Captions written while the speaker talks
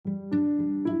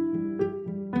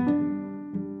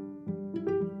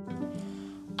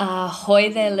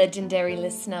Ahoy there, legendary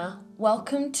listener.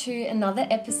 Welcome to another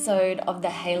episode of the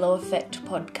Halo Effect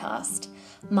podcast.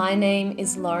 My name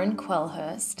is Lauren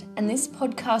Quellhurst, and this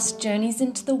podcast journeys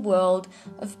into the world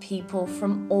of people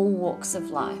from all walks of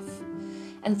life.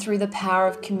 And through the power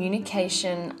of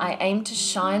communication, I aim to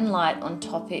shine light on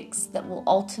topics that will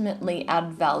ultimately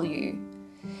add value.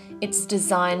 It's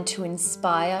designed to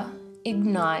inspire,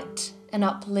 ignite, and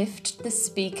uplift the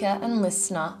speaker and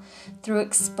listener through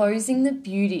exposing the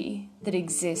beauty that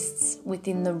exists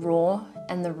within the raw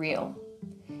and the real.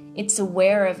 It's a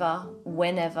wherever,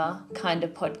 whenever kind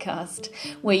of podcast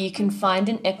where you can find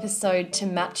an episode to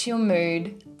match your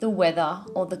mood, the weather,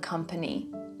 or the company.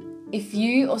 If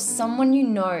you or someone you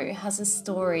know has a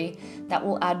story that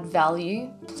will add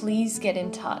value, please get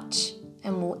in touch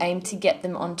and we'll aim to get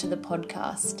them onto the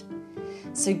podcast.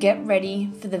 So get ready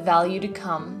for the value to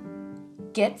come.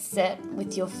 Get set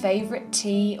with your favorite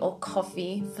tea or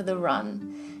coffee for the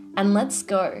run. And let's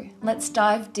go. Let's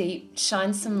dive deep,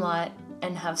 shine some light,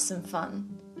 and have some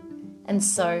fun. And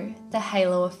so the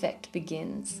halo effect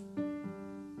begins.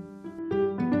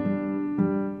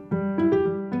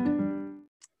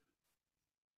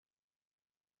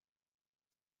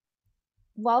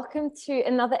 Welcome to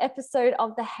another episode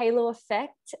of the Halo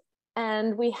Effect.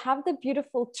 And we have the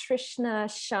beautiful Trishna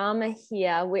Sharma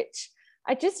here, which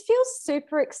I just feel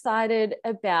super excited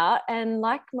about. And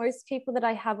like most people that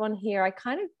I have on here, I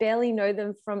kind of barely know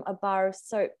them from a bar of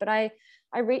soap, but I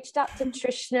reached out to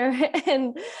Trishna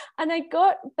and I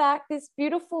got back this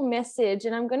beautiful message,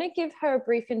 and I'm going to give her a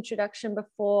brief introduction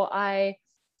before I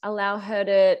allow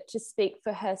her to speak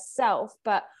for herself.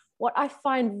 But what I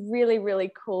find really,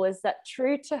 really cool is that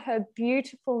true to her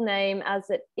beautiful name as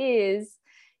it is,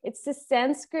 it's the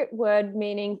Sanskrit word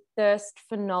meaning thirst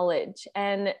for knowledge.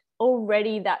 And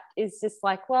already that is just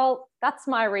like, well, that's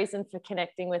my reason for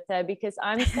connecting with her, because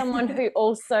I'm someone who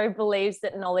also believes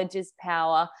that knowledge is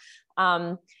power,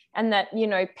 and that, you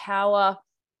know, power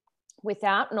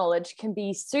without knowledge can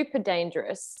be super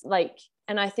dangerous.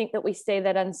 And I think that we see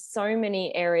that in so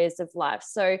many areas of life.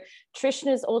 So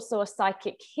Trishna is also a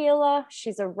psychic healer.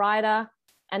 She's a writer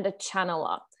and a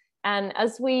channeler. And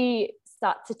as we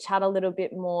start to chat a little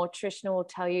bit more, Trishna will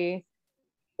tell you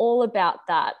all about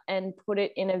that and put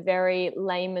it in a very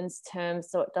layman's terms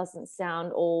so it doesn't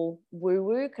sound all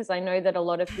woo-woo, because I know that a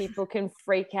lot of people can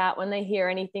freak out when they hear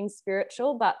anything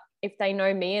spiritual. But if they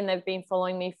know me and they've been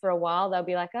following me for a while, they'll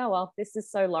be like, oh, well, this is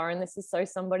so Lauren, this is so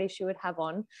somebody she would have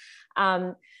on.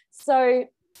 So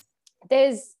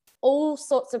there's all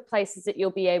sorts of places that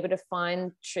you'll be able to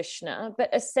find Trishna, but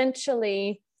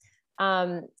essentially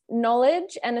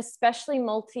knowledge, and especially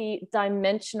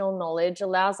multi-dimensional knowledge,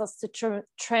 allows us to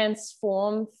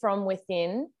transform from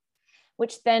within,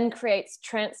 which then creates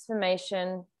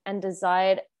transformation and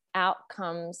desired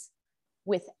outcomes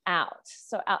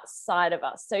outside of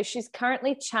us. So she's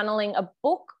currently channeling a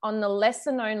book on the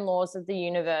lesser known laws of the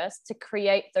universe to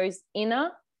create those inner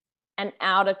and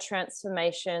outer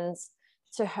transformations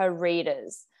to her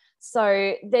readers.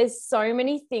 So there's so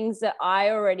many things that I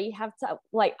already have to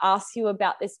ask you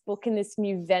about this book and this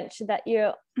new venture that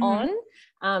you're on.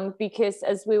 Because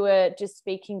as we were just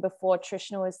speaking before,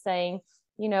 Trishna was saying,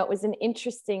 you know, it was an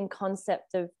interesting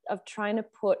concept of trying to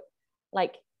put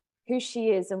who she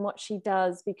is and what she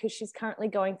does, because she's currently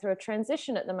going through a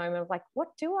transition at the moment of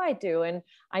what do I do? And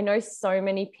I know so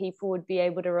many people would be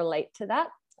able to relate to that.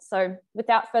 So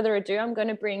without further ado, I'm going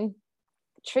to bring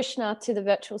Trishna to the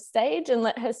virtual stage and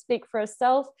let her speak for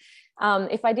herself.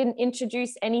 If I didn't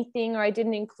introduce anything or I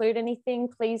didn't include anything,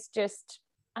 please just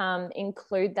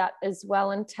include that as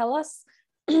well and tell us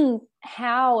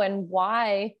how and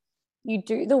why you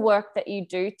do the work that you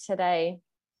do today.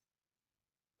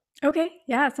 Okay,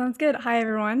 yeah, sounds good. Hi,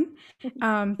 everyone.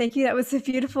 Thank you. That was a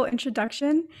beautiful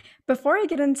introduction. Before I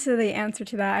get into the answer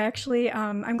to that, I actually,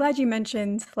 I'm glad you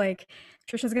mentioned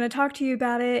Trishna's going to talk to you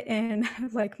about it in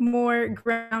more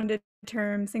grounded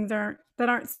terms, things that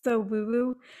aren't so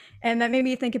woo-woo. And that made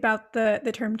me think about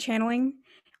the term channeling.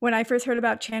 When I first heard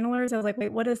about channelers, I was like,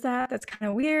 wait, what is that? That's kind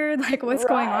of weird. What's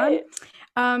going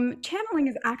on? Channeling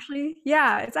is actually,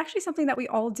 it's actually something that we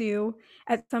all do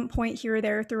at some point here or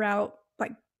there throughout,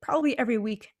 probably every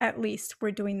week at least. We're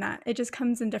doing that. It just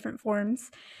comes in different forms.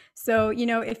 So,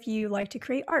 if you like to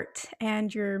create art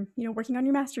and you're, working on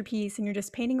your masterpiece and you're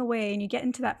just painting away and you get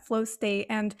into that flow state,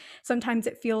 and sometimes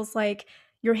it feels like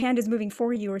your hand is moving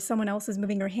for you or someone else is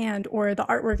moving your hand, or the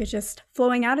artwork is just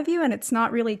flowing out of you and it's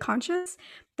not really conscious,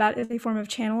 that is a form of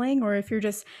channeling. Or if you're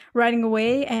just writing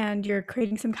away and you're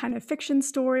creating some kind of fiction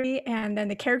story and then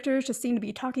the characters just seem to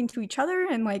be talking to each other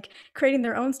and creating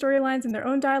their own storylines and their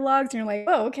own dialogues, and you're like,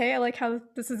 oh, okay, I like how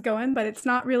this is going, but it's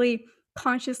not really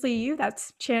consciously you,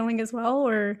 that's channeling as well,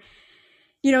 or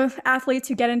athletes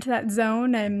who get into that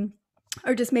zone and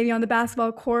are just maybe on the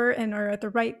basketball court and are at the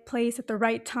right place at the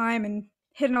right time and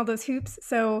hitting all those hoops.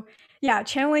 So yeah,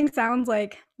 channeling sounds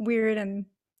like weird and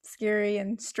scary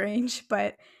and strange,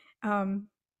 but um,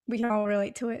 we can all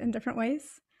relate to it in different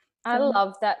ways. I So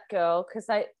love that, girl, because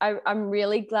I'm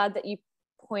really glad that you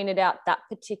pointed out that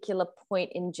particular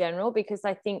point in general, because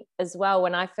I think as well,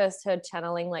 when I first heard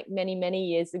channeling like many, many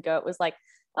years ago, it was like,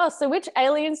 oh, so which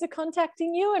aliens are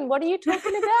contacting you and what are you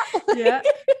talking about? yeah,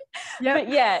 yeah, But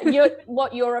yeah,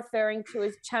 what you're referring to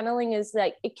is channeling is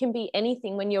like, it can be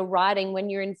anything when you're writing, when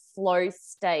you're in flow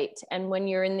state, and when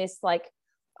you're in this like,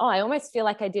 oh, I almost feel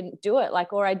like I didn't do it,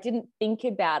 like, or I didn't think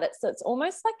about it. So it's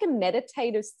almost like a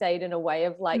meditative state in a way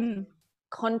of like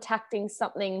contacting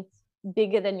something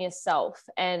bigger than yourself.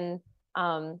 And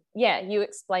yeah, you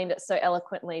explained it so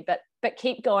eloquently, but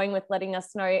keep going with letting us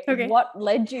know okay, what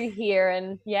led you here.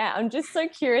 And yeah, I'm just so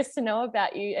curious to know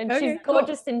about you. And she's okay,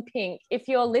 gorgeous cool. in pink. If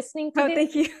you're listening to Oh,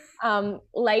 this thank you.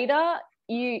 later,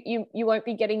 you won't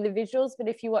be getting the visuals, but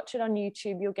if you watch it on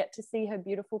YouTube, you'll get to see her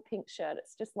beautiful pink shirt.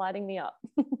 It's just lighting me up.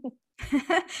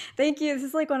 Thank you. This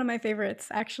is like one of my favorites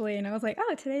actually, and I was like,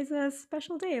 oh, today's a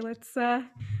special day.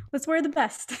 Let's wear the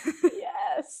best.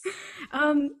 Yes.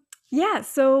 um, yeah.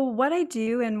 So what I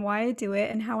do and why I do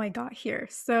it and how I got here.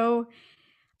 So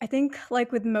I think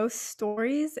like with most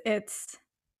stories, it's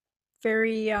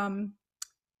very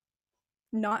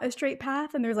not a straight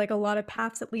path, and there's like a lot of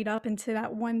paths that lead up into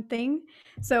that one thing.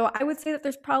 So I would say that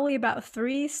there's probably about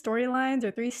 3 storylines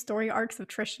or 3 story arcs of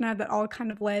Trishna that all kind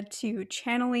of led to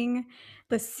channeling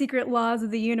the secret laws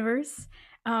of the universe.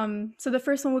 So the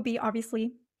first one would be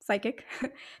obviously psychic.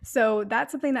 So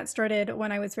that's something that started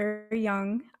when I was very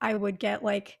young. I would get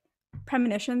like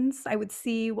premonitions. I would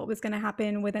see what was going to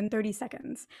happen within 30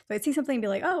 seconds. So I'd see something and be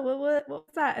like, oh, what was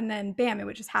that? And then bam, it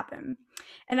would just happen.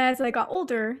 And as I got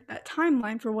older, that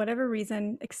timeline, for whatever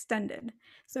reason, extended.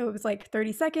 So it was like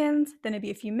 30 seconds, then it'd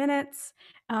be a few minutes.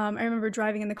 I remember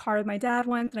driving in the car with my dad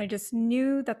once, and I just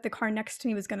knew that the car next to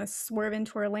me was going to swerve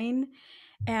into our lane.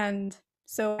 And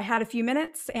so I had a few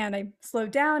minutes and I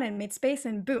slowed down and made space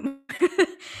and boom.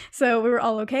 So we were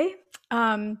all okay.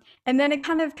 And then it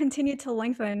kind of continued to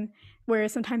lengthen, where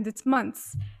sometimes it's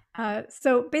months.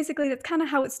 So basically that's kind of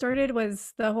how it started,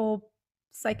 was the whole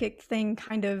psychic thing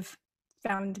kind of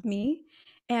found me.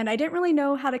 And I didn't really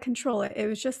know how to control it. It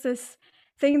was just this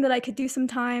thing that I could do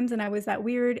sometimes. And I was that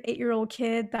weird 8-year-old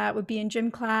kid that would be in gym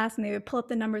class and they would pull up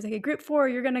the numbers like, group 4,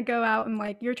 you're going to go out and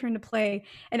like your turn to play.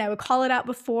 And I would call it out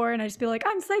before and I'd just be like,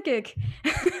 I'm psychic.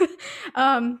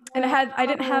 And I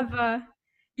didn't have,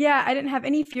 I didn't have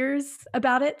any fears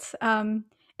about it. And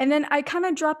then I kind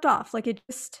of dropped off. Like it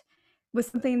just was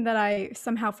something that I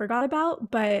somehow forgot about.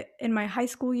 But in my high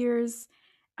school years,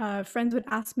 friends would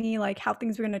ask me like how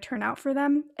things were going to turn out for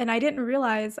them, and I didn't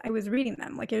realize I was reading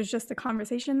them. Like it was just a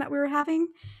conversation that we were having,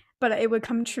 but it would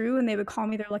come true, and they would call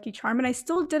me their lucky charm, and I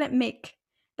still didn't make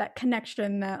that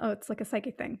connection that, oh, it's like a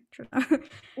psychic thing.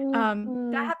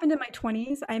 That happened in my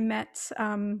 20s. I met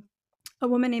a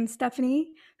woman named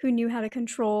Stephanie who knew how to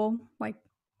control like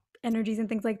energies and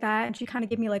things like that, and she kind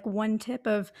of gave me like one tip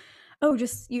of, oh,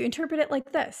 just you interpret it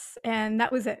like this. And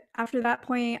that was it. After that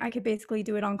point, I could basically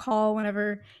do it on call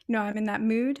whenever, I'm in that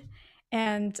mood.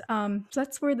 And so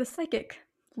that's where the psychic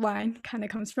line kind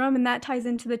of comes from. And that ties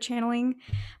into the channeling.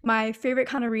 My favorite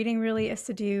kind of reading really is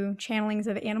to do channelings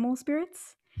of animal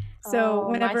spirits. So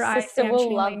whenever my I sister say I'm will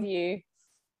channeling, love you.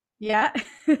 yeah.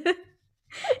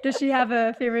 Does she have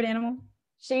a favorite animal?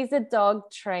 She's a dog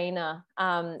trainer,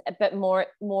 but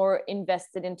more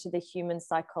invested into the human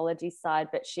psychology side.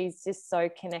 But she's just so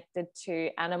connected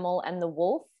to animal and the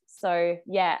wolf. So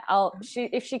yeah,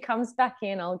 if she comes back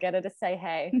in, I'll get her to say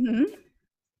hey. Mm-hmm.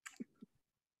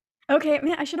 Okay,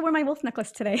 man, I should have worn my wolf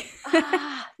necklace today.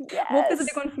 Wolf is a big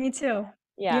Yes. one for me too.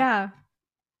 Yeah. Yeah.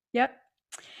 Yep.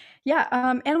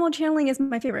 Yeah, animal channeling is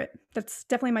my favorite. That's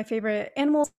definitely my favorite.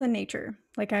 Animals and nature.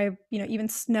 Like even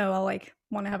snow, I'll like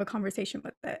want to have a conversation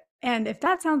with it. And if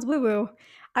that sounds woo-woo,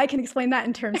 I can explain that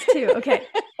in terms too. Okay.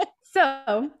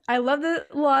 So I love the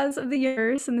laws of the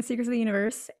universe and the secrets of the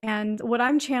universe. And what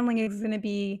I'm channeling is going to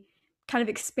be kind of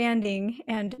expanding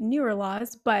and newer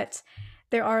laws, but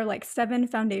there are like 7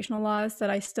 foundational laws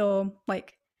that I still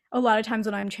like. A lot of times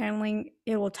when I'm channeling,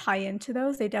 it will tie into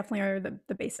those. They definitely are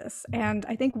the basis. And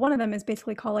I think one of them is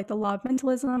basically called like the law of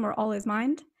mentalism, or all is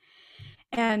mind.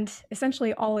 And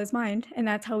essentially all is mind. And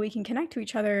that's how we can connect to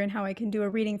each other, and how I can do a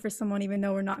reading for someone even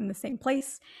though we're not in the same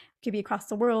place. It could be across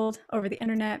the world, over the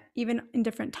internet, even in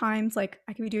different times. Like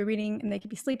I could do a reading and they could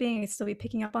be sleeping, I could still be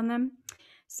picking up on them.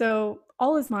 So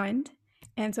all is mind.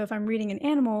 And so if I'm reading an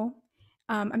animal,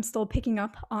 I'm still picking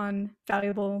up on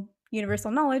valuable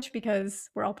universal knowledge because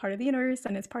we're all part of the universe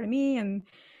and it's part of me, and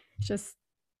it's just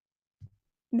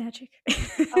magic.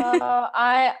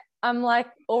 I'm like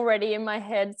already in my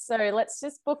head. So let's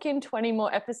just book in 20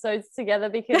 more episodes together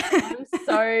because I'm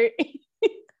so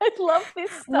I love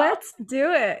this stuff. Let's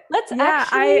do it. Let's Yeah,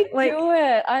 actually do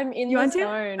it. I'm in You the want to?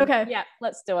 zone. Okay. Yeah,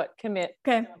 let's do it. Commit.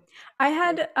 Okay. I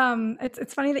had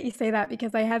it's funny that you say that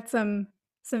because I had some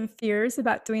fears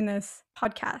about doing this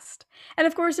podcast. And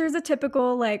of course there's a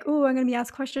typical like, oh, I'm going to be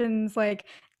asked questions like,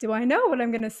 do I know what I'm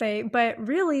going to say? But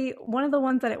really one of the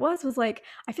ones that it was like,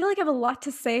 I feel like I have a lot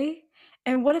to say,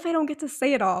 and what if I don't get to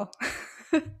say it all?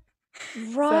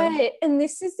 Right. And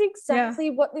this is exactly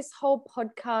yeah. what this whole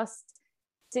podcast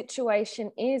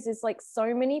situation is like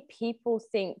so many people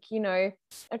think, you know,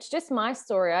 it's just my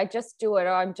story, I just do it,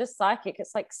 or I'm just psychic.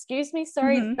 It's like, excuse me,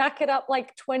 sorry, back it up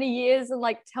like 20 years and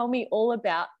like tell me all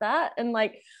about that. And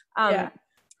like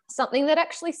something that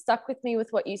actually stuck with me with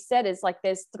what you said is like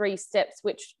there's 3 steps,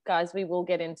 which guys, we will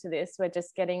get into this, we're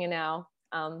just getting in our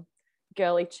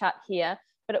girly chat here.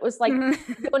 But it was like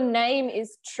your name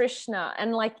is Trishna,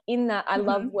 and like in that I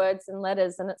love words and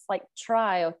letters, and it's like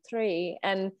try or 3,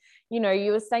 and you know,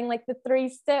 you were saying like the 3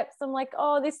 steps. I'm like,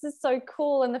 oh, this is so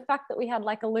cool. And the fact that we had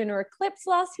like a lunar eclipse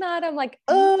last night, I'm like,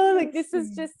 oh, like this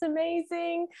is just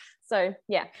amazing. So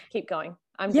yeah, keep going.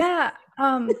 I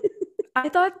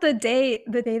thought the day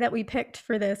that we picked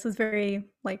for this was very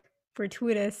like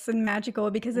fortuitous and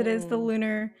magical because it is the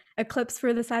lunar eclipse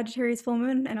for the Sagittarius full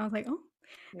moon, and I was like, oh,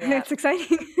 yeah, it's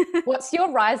exciting. What's your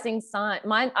rising sign?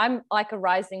 Mine, I'm like a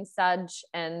rising Sag,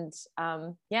 and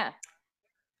yeah.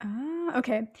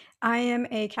 Okay. I am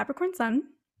a Capricorn sun.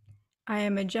 I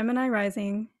am a Gemini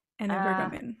rising and a Virgo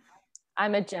moon.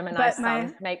 I'm a Gemini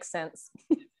sun. Makes sense.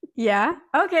 Yeah.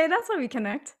 Okay, that's why we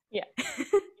connect. Yeah.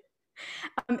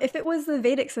 If it was the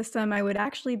Vedic system, I would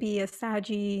actually be a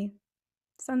Saggy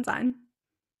sun sign.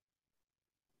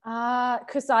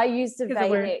 Because I use the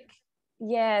Vedic.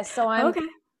 Yeah, so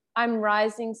I'm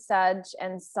rising Sag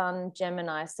and sun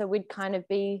Gemini. So we'd kind of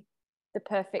be the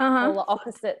perfect polar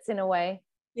opposites in a way.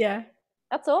 Yeah.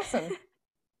 That's awesome.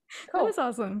 Cool. That is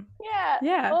awesome.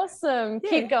 Yeah. Awesome. Yay.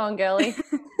 Keep going, girly.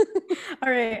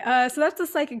 All right. So that's the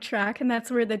psychic track, and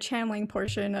that's where the channeling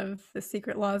portion of the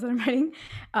secret laws that I'm writing.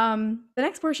 The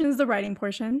next portion is the writing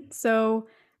portion. So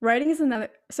writing is another.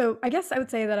 So I guess I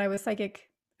would say that I was psychic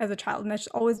as a child, and that's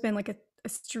always been like a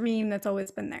stream that's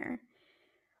always been there.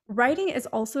 Writing is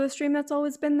also a stream that's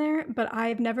always been there, but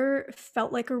I've never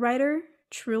felt like a writer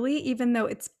truly, even though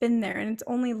it's been there. And it's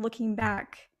only looking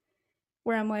back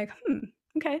where I'm like,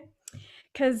 okay.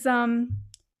 Because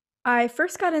I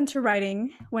first got into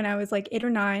writing when I was like 8 or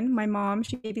 9. My mom,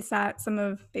 she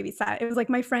babysat. It was like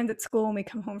my friends at school when we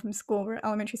come home from school. We're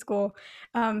elementary school.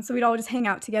 So we'd all just hang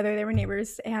out together. They were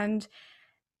neighbors. And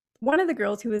one of the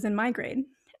girls who was in my grade,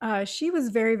 she was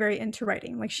very, very into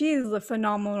writing. Like, she is a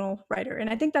phenomenal writer. And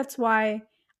I think that's why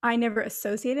I never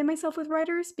associated myself with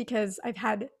writers, because I've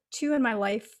had 2 in my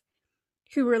life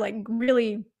who were like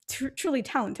really truly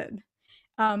talented.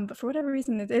 But for whatever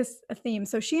reason, it is a theme.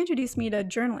 So she introduced me to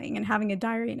journaling and having a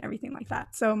diary and everything like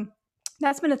that. So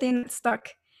that's been a thing that stuck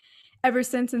ever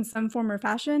since in some form or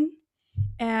fashion.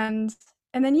 And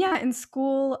then, yeah, in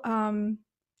school,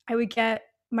 I would get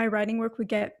my writing work would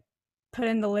get put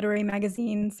in the literary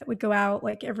magazines that would go out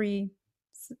like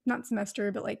not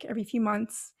semester, but like every few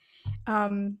months.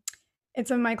 In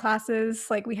some of my classes,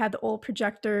 like we had the old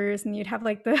projectors, and you'd have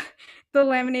like the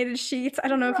laminated sheets. I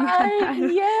don't know if you had that.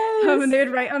 Yes. And they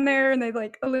would write on there and they'd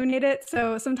like illuminate it.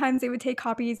 So sometimes they would take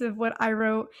copies of what I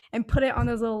wrote and put it on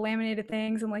those little laminated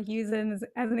things and like use it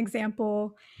as an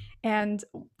example. And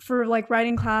for like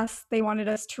writing class, they wanted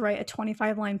us to write a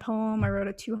 25-line poem. I wrote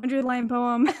a 200-line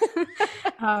poem.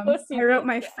 I wrote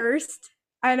my first.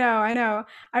 I know.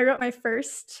 I wrote my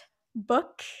first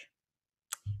book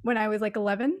when I was like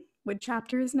 11, with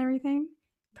chapters and everything.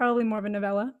 Probably more of a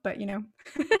novella, but you know.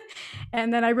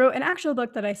 And then I wrote an actual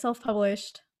book that I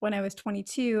self-published when I was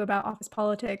 22 about office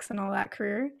politics and all that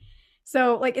career.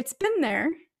 So like it's been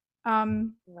there.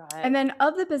 And then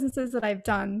of the businesses that I've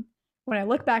done, when I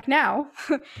look back now,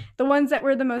 the ones that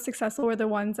were the most successful were the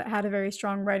ones that had a very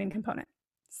strong writing component.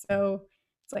 So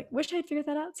it's like, wish I'd figured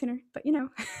that out sooner, but you know.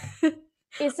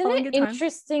 Isn't it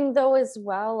interesting though as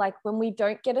well, like when we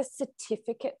don't get a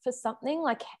certificate for something,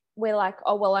 like we're like,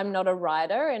 oh, well, I'm not a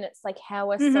writer. And it's like how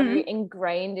we're so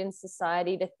ingrained in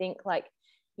society to think like,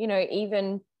 you know,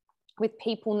 even with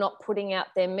people not putting out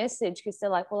their message because they're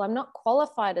like, well, I'm not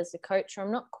qualified as a coach, or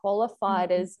I'm not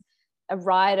qualified as a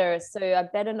writer, so I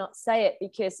better not say it,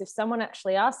 because if someone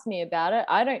actually asks me about it,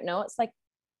 I don't know. It's like,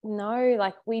 no,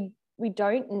 like we we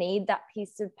don't need that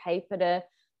piece of paper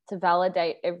to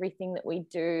validate everything that we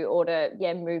do, or to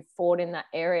move forward in that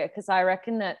area. Because I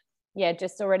reckon that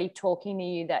just already talking to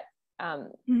you, that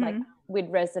like we'd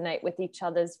resonate with each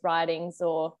other's writings,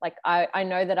 or like I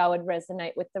know that I would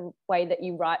resonate with the way that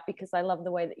you write, because I love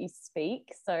the way that you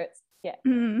speak. So it's I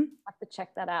have to check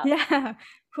that out. Yeah,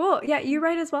 cool. Yeah, you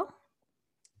write as well?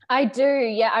 I do.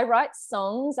 Yeah, I write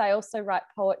songs. I also write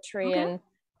poetry. Okay. And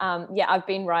I've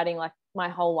been writing like my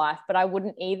whole life, but I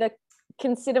wouldn't either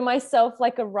consider myself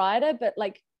like a writer. But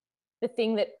like the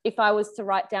thing that if I was to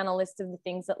write down a list of the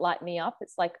things that light me up,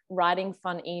 it's like writing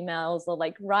fun emails, or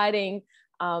like writing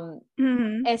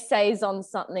essays on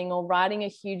something, or writing a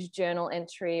huge journal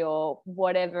entry or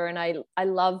whatever. And I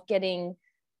love getting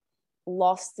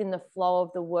lost in the flow of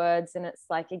the words. And it's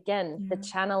like, again, the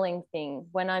channeling thing.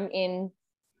 When I'm in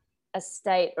a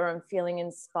state or I'm feeling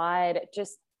inspired,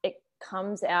 it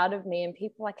comes out of me. And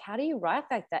people are like, how do you write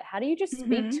like that? How do you just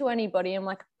speak to anybody? I'm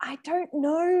like, I don't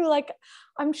know. Like,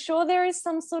 I'm sure there is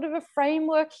some sort of a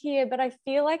framework here, but I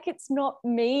feel like it's not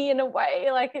me in a way.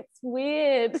 Like, it's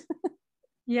weird.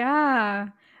 Yeah.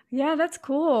 Yeah, that's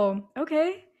cool.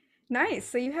 Okay. Nice.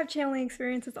 So you have channeling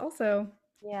experiences also.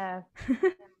 Yeah.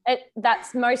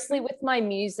 That's mostly with my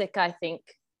music, I think.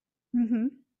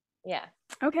 Yeah.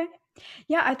 Okay.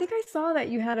 Yeah, I think I saw that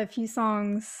you had a few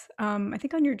songs, I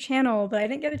think on your channel, but I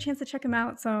didn't get a chance to check them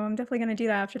out, so I'm definitely gonna do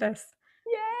that after this.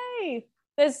 Yay.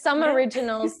 There's some Yeah.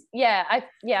 originals. I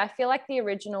feel like the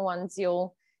original ones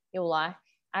you'll like.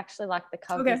 I actually like the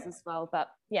covers Okay. as well. But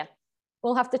yeah,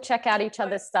 we'll have to check out each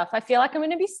other's stuff. I feel like I'm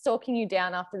going to be stalking you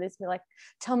down after this. Be like,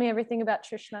 tell me everything about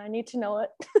Trishna. I need to know it.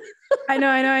 I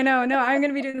know. No, I'm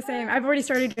gonna be doing the same. I've already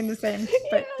started doing the same,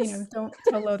 but don't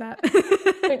tell Lo that.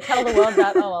 Don't tell the world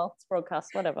that. Oh well, it's broadcast,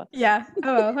 whatever. Yeah.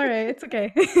 Oh well, all right, it's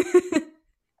okay.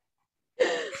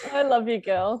 I love you,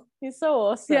 girl. You're so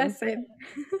awesome. Yeah, same.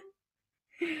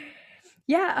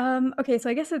 Yeah, okay, so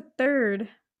I guess the third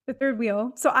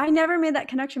wheel. So I never made that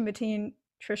connection between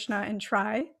Trishna and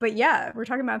Try, but yeah, we're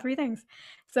talking about three things.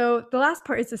 So the last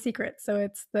part is the secret. So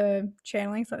it's the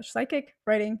channeling / psychic,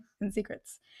 writing, and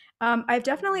secrets. I've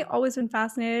definitely always been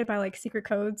fascinated by like secret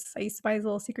codes. I used to buy these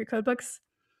little secret code books,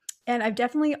 and I've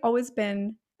definitely always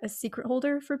been a secret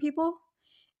holder for people.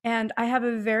 And I have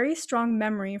a very strong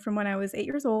memory from when I was 8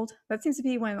 years old. That seems to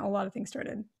be when a lot of things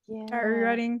started. Diary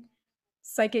writing,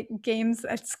 psychic games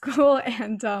at school,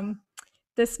 and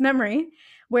this memory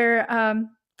where,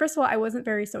 first of all, I wasn't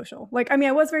very social. Like, I mean,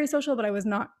 I was very social, but I was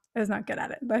not good at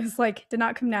it. That was like, did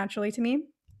not come naturally to me.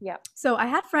 Yeah. So I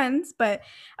had friends, but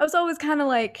I was always kind of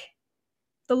like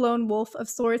the lone wolf of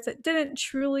sorts that didn't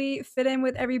truly fit in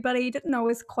with everybody, didn't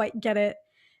always quite get it.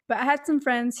 But I had some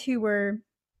friends who were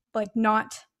like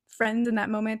not friends in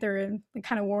that moment. They were like,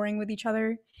 kind of warring with each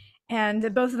other. And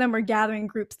both of them were gathering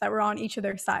groups that were on each of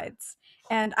their sides.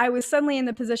 And I was suddenly in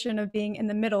the position of being in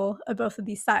the middle of both of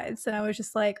these sides. And I was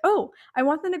just like, oh, I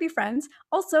want them to be friends.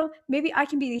 Also, maybe I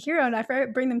can be the hero. And if I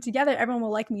bring them together, everyone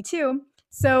will like me too.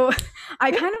 So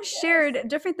I kind of shared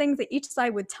different things that each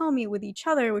side would tell me with each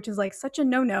other, which is like such a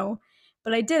no-no.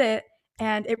 But I did it,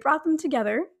 and it brought them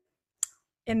together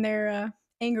in their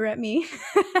anger at me.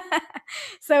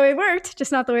 So it worked,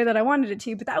 just not the way that I wanted it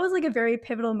to. But that was like a very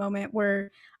pivotal moment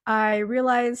where I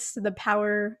realized the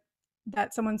power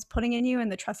that someone's putting in you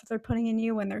and the trust that they're putting in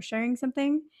you when they're sharing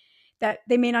something that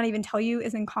they may not even tell you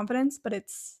is in confidence, but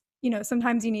it's,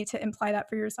 sometimes you need to imply that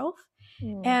for yourself.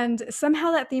 And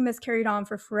somehow that theme has carried on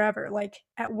for forever. Like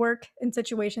at work in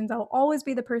situations, I'll always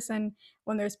be the person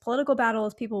when there's political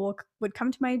battles, people would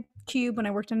come to my cube when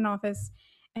I worked in an office,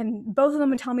 and both of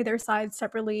them would tell me their sides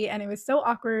separately. And it was so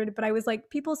awkward, but I was like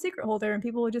people's secret holder, and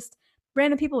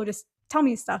random people would just tell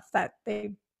me stuff that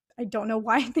I don't know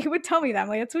why they would tell me that. I'm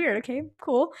like, it's weird. Okay,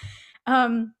 cool.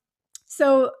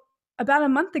 So about a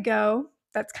month ago,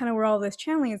 that's kind of where all this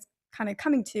channeling is kind of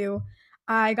coming to.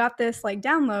 I got this like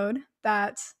download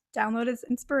is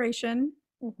inspiration,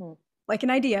 like an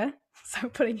idea. So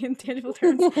putting it in tangible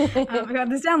terms, I got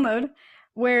this download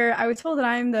where I was told that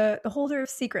I'm the holder of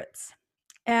secrets.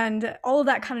 And all of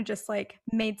that kind of just like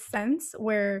made sense,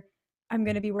 where I'm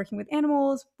going to be working with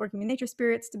animals, working with nature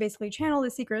spirits to basically channel the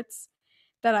secrets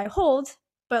that I hold,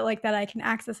 but like that I can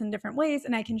access in different ways,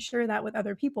 and I can share that with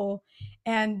other people.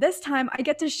 And this time I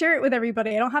get to share it with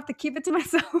everybody. I don't have to keep it to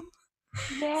myself.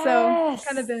 Yes. So it's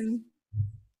kind of been,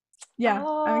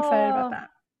 I'm excited about that.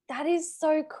 That is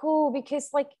so cool, because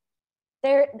like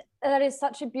that is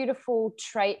such a beautiful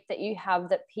trait that you have,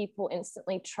 that people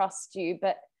instantly trust you.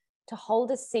 But to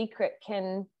hold a secret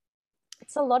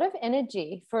it's a lot of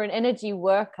energy for an energy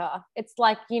worker. It's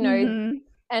like, and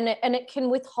it can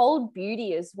withhold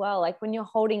beauty as well. Like when you're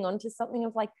holding on to something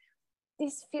of like,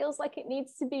 this feels like it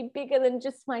needs to be bigger than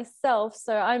just myself.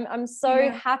 So I'm so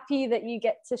Yeah. happy that you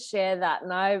get to share that.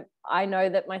 And I know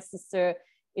that my sister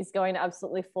is going to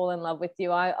absolutely fall in love with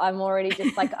you. I'm already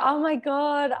just like, oh my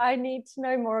God, I need to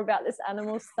know more about this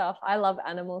animal stuff. I love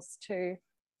animals too.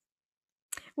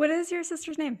 What is your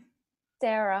sister's name?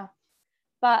 Sarah.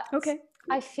 But Okay,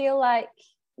 cool. I feel like,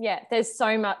 yeah, there's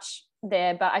so much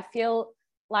there, but I feel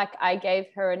like I gave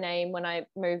her a name when I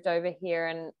moved over here,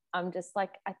 and I'm just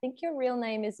like, I think your real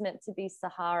name is meant to be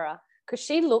Sahara, because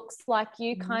she looks like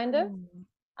you kind of.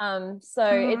 So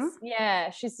Uh-huh. it's, yeah,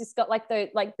 she's just got like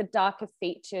the darker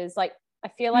features. Like I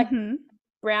feel like Mm-hmm.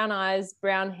 brown eyes,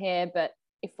 brown hair, but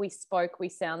if we spoke, we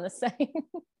sound the same.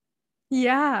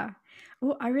 Yeah.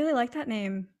 Oh, I really like that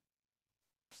name.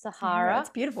 Sahara. It's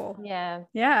Sahara. beautiful. Yeah, for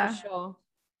Yeah. sure.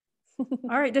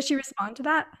 All right. Does she respond to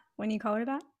that when you call her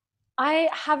that? I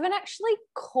haven't actually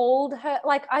called her.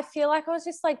 Like, I feel like I was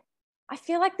just like, I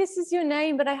feel like this is your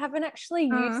name, but I haven't actually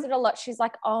Uh, used it a lot. She's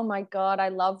like, oh my God, I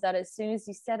love that. As soon as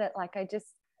you said it, like,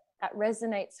 that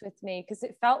resonates with me, because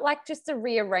it felt like just a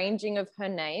rearranging of her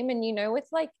name. And, with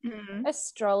like mhm.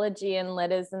 astrology and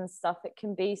letters and stuff, it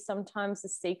can be sometimes a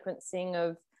sequencing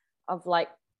of like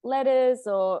letters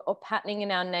or patterning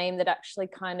in our name that actually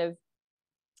kind of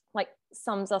like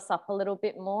sums us up a little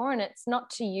bit more. And it's not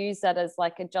to use that as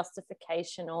like a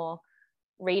justification or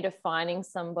redefining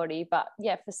somebody, but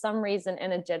yeah, for some reason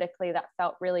energetically that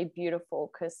felt really beautiful,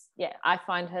 because yeah, I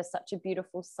find her such a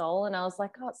beautiful soul. And I was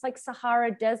like, oh, it's like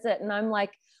Sahara Desert, and I'm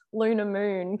like lunar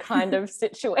moon kind of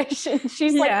situation.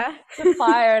 She's like Yeah. the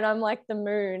fire and I'm like the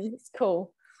moon. It's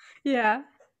cool. Yeah.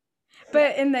 Yeah,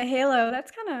 But in the halo,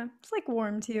 that's kind of, it's like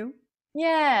warm too.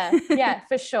 yeah,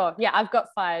 for sure. Yeah, I've got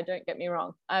fire, don't get me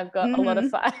wrong, I've got a lot of Hmm.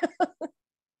 fire.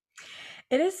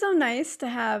 It is so nice to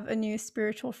have a new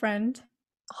spiritual friend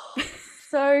Oh,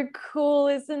 so cool,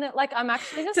 isn't it? Like, I'm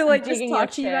actually just to like just digging your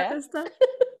talk to you about chair. this stuff.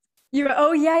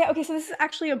 Oh yeah, yeah. Okay, so this is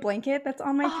actually a blanket that's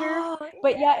on my chair. Oh,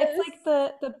 But yeah, it's yes.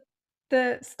 like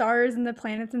the stars and the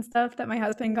planets and stuff that my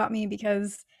husband got me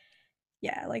because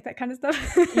yeah, I like that kind of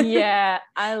stuff. Yeah,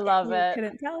 I love You it.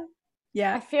 couldn't tell. I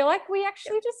Yeah. feel like we Yep.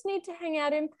 actually just need to hang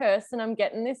out in person. I'm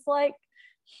getting this like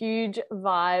huge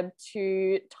vibe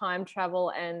to time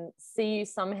travel and see you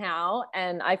somehow.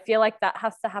 And I feel like that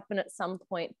has to happen at some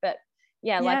point. But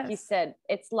yeah, like you Yes. said,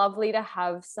 it's lovely to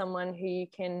have someone who you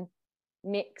can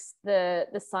mix the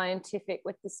scientific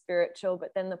with the spiritual,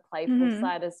 but then the playful Hmm.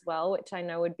 side as well, which I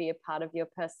know would be a part of your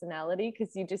personality,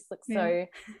 because you just look Yeah. so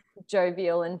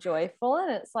jovial and joyful.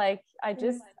 And it's like,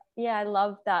 Yeah. yeah, I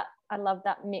love that. I love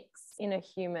that mix in a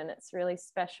human. It's really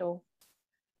special.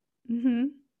 Hmm.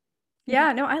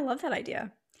 Yeah, no, I love that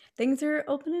idea. Things are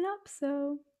opening up,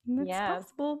 so that's Yeah.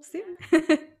 possible soon.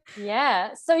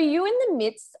 Yeah. So you in the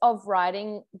midst of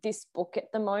writing this book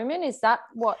at the moment, is that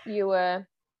what you were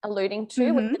alluding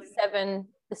to with Hmm.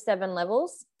 the seven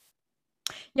levels?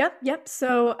 Yep, yep.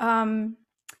 So,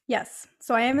 yes.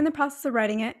 So I am in the process of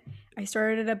writing it. I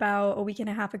started about a week and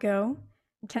a half ago,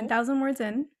 Mhm. 10,000 words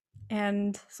in.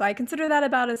 And so I consider that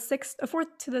about a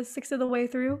fourth to the sixth of the way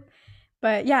through.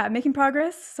 But yeah, making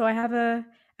progress. So I have a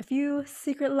few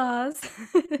secret laws.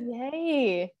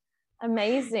 Yay.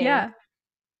 Amazing. Yeah.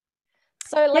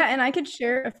 So Yeah, like and I could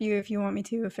share a few if you want me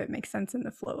to, if it makes sense in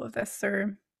the flow of this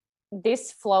or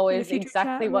this flow in a is future chat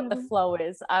exactly or what the whatever. flow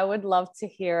is. I would love to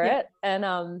hear Yeah. it.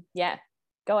 And yeah,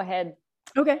 go ahead.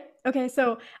 Okay. Okay.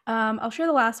 So I'll share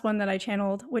the last one that I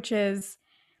channeled, which is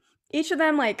each of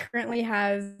them like currently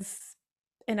has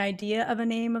an idea of a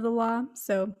name of the law.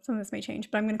 So some of this may change,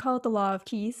 but I'm going to call it the law of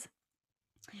keys.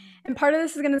 And part of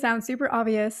this is going to sound super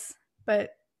obvious,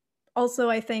 but also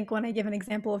I think when I give an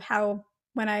example of how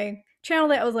when I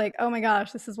channeled it, I was like, oh my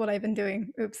gosh, this is what I've been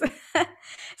doing. Oops.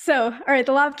 So, all right,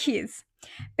 the law of keys.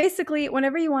 Basically,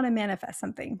 whenever you want to manifest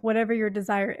something, whatever your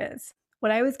desire is,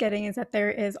 what I was getting is that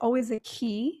there is always a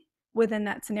key within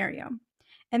that scenario.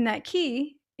 And that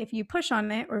key, if you push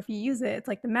on it or if you use it, it's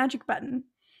like the magic button.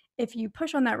 If you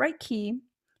push on that right key,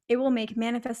 it will make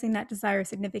manifesting that desire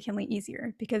significantly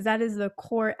easier because that is the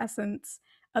core essence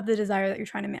of the desire that you're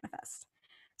trying to manifest.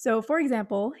 So, for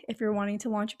example, if you're wanting to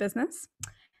launch a business,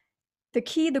 the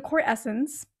key, the core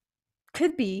essence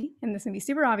could be, and this can be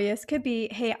super obvious, could be,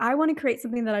 hey, I want to create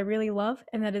something that I really love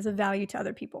and that is of value to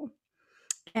other people.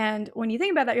 And when you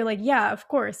think about that, you're like, yeah, of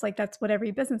course, like that's what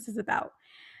every business is about.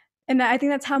 And I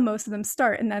think that's how most of them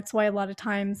start. And that's why a lot of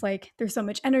times, like, there's so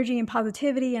much energy and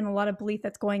positivity and a lot of belief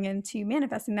that's going into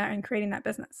manifesting that and creating that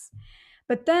business.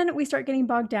 But then we start getting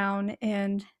bogged down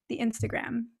in the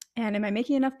Instagram. And am I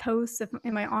making enough posts?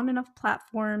 Am I on enough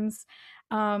platforms?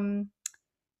 Um,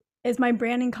 is my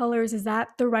branding colors, is that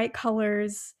the right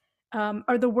colors?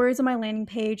 are the words on my landing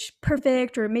page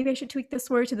perfect, or maybe I should tweak this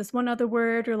word to this one other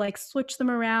word, or like switch them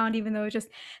around, even though it's just,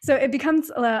 so it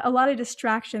becomes a lot of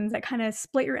distractions that kind of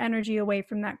split your energy away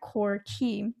from that core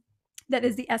key that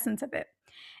is the essence of it.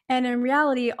 And in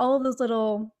reality, all of those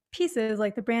little pieces,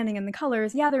 like the branding and the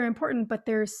colors, yeah, they're important, but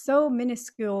they're so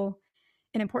minuscule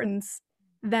in importance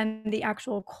than the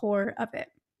actual core of it.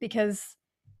 Because,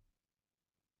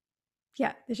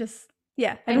 yeah, it's just,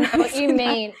 yeah, I I don't know know how to what you explain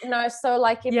that. mean. No, so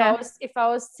like Yeah. if I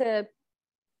was to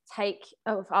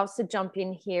if I was to jump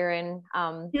in here and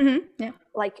Yeah.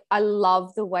 like I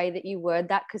love the way that you word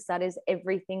that, because that is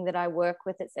everything that I work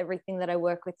with. It's everything that I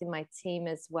work with in my team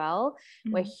as well.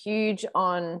 We're huge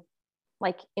on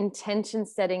like intention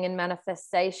setting and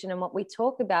manifestation, and what we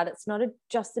talk about, it's not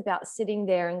just about sitting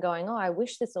there and going, oh, I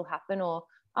wish this will happen, or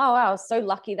oh wow, I was so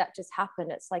lucky that just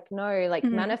happened. It's like, no, like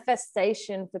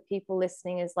manifestation for people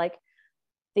listening is like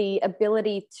the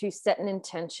ability to set an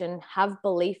intention, have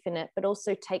belief in it, but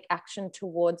also take action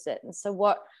towards it. And so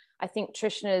what I think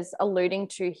Trishna is alluding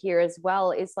to here as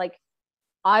well is like,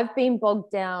 I've been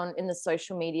bogged down in the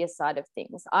social media side of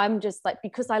things. I'm just like,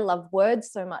 because I love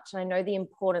words so much and I know the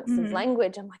importance of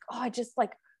language, I'm like, oh, I just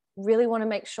like really want to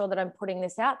make sure that I'm putting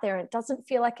this out there. And it doesn't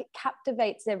feel like it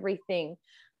captivates everything.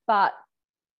 But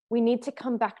we need to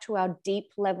come back to our deep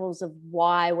levels of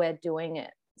why we're doing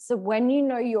it. So when you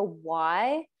know your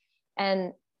why,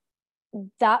 and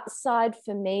that side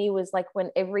for me was like when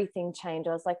everything changed.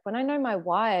 I was like, when I know my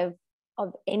why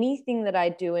of anything that I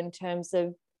do in terms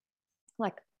of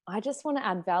like, I just want to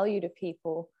add value to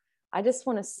people. I just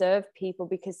want to serve people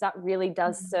because that really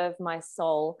does serve my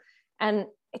soul. And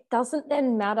it doesn't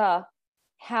then matter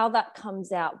how that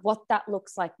comes out, what that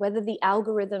looks like, whether the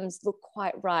algorithms look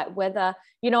quite right, whether,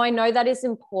 you know, I know that is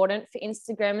important for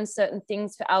Instagram and certain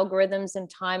things for algorithms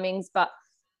and timings, but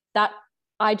that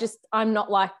I'm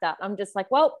not like that. I'm just like,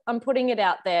 well, I'm putting it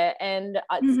out there and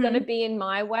it's going to be in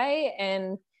my way.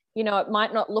 And, you know, it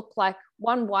might not look like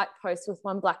one white post with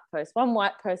one black post, one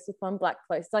white post with one black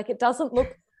post. Like it doesn't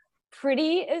look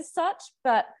pretty as such,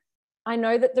 but I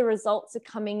know that the results are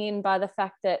coming in by the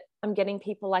fact that I'm getting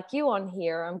people like you on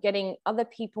here. I'm getting other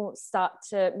people start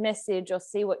to message or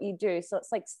see what you do. So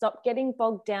it's like, stop getting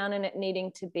bogged down in it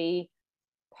needing to be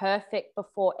perfect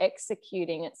before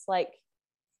executing. It's like,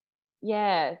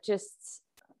 yeah, just,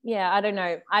 yeah, I don't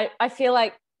know. I feel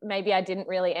like maybe I didn't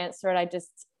really answer it. I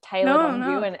just tailored on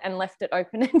you and left it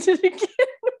open-ended again.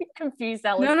 Confused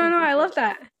our listeners. No, I love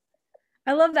that.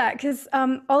 I love that because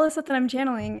all the stuff that I'm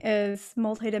channeling is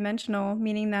multidimensional,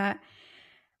 meaning that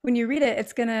when you read it,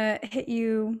 it's going to hit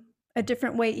you a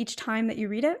different way each time that you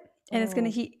read it. And it's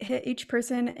going to hit each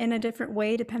person in a different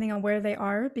way depending on where they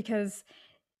are, because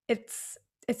it's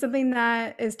something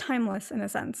that is timeless in a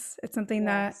sense. It's something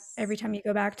that every time you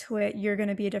go back to it, you're going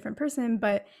to be a different person.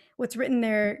 But what's written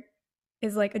there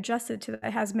is like adjusted to that.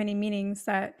 It has many meanings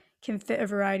that can fit a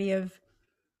variety of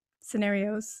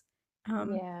scenarios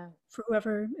for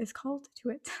whoever is called to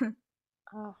it.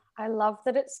 Oh, I love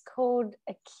that it's called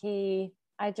a key.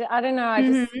 I don't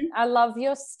know. I love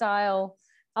your style.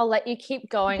 I'll let you keep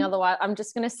going. Otherwise, I'm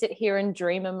just going to sit here in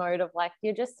dreamer mode of like,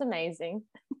 you're just amazing.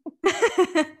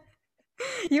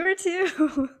 You were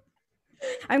too.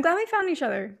 I'm glad we found each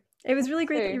other. It was really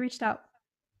great that you reached out.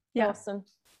 Yeah. Awesome.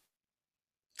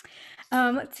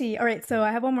 Let's see. All right. So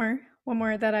I have one more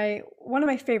one of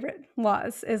my favorite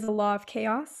laws is the law of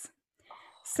chaos.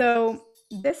 So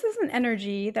this is an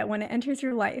energy that when it enters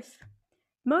your life,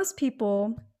 most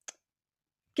people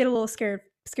get a little scared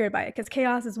by it, because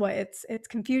chaos is what? It's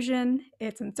confusion,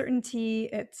 it's uncertainty,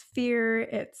 it's fear,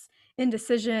 it's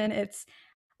indecision, it's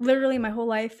literally my whole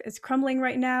life is crumbling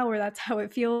right now, or that's how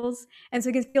it feels. And so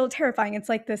it can feel terrifying. It's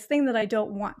like this thing that I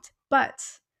don't want. But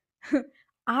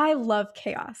I love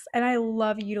chaos and I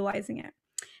love utilizing it.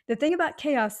 The thing about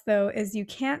chaos, though, is you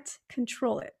can't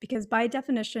control it, because by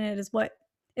definition,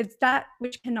 it's that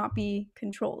which cannot be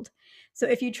controlled. So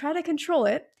if you try to control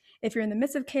it, if you're in the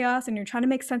midst of chaos and you're trying to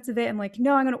make sense of it and like,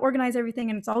 no, I'm going to organize everything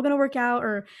and it's all going to work out,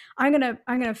 or I'm going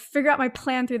to figure out my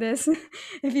plan through this.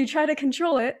 If you try to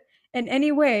control it in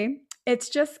any way, it's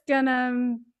just going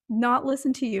to not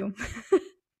listen to you.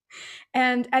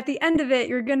 And at the end of it,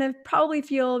 you're going to probably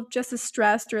feel just as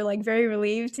stressed or like very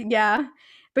relieved. Yeah.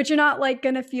 But you're not like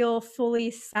going to feel fully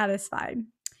satisfied.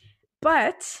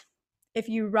 But if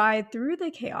you ride through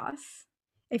the chaos,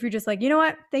 if you're just like, you know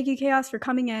what, thank you, chaos, for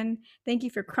coming in. Thank you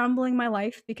for crumbling my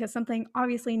life, because something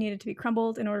obviously needed to be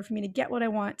crumbled in order for me to get what I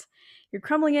want. You're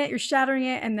crumbling it, you're shattering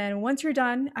it. And then once you're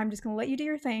done, I'm just going to let you do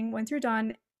your thing. Once you're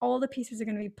done, all the pieces are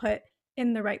going to be put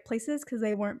in the right places because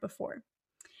they weren't before.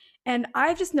 And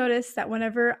I've just noticed that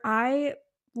whenever I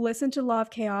listen to Law of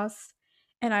Chaos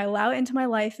and I allow it into my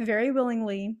life very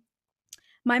willingly,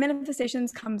 my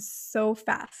manifestations come so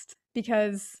fast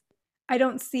because I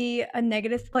don't see a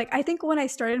negative. Like, I think when I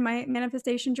started my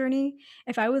manifestation journey,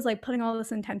 if I was like putting all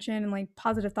this intention and like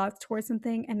positive thoughts towards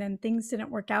something and then things didn't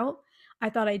work out, I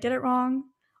thought I did it wrong.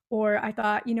 Or I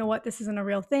thought, you know what, this isn't a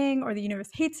real thing, or the universe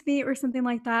hates me, or something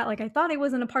like that. Like, I thought it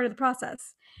wasn't a part of the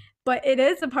process, but it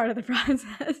is a part of the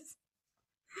process.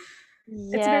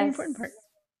 It's a very important part.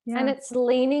 Yes. And Yeah. it's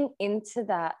leaning into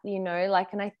that,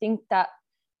 like, and I think that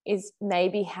is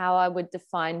maybe how I would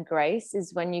define grace,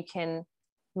 is when you can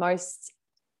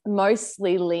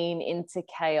mostly lean into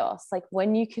chaos. Like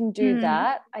when you can do Mm-hmm.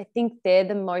 that, I think they're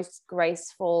the most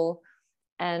graceful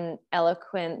and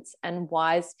eloquent and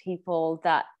wise people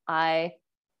that I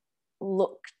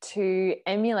look to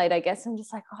emulate. I guess I'm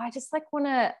just like, oh,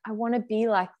 I want to be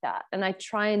like that, and I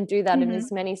try and do that in Mm-hmm.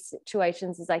 as many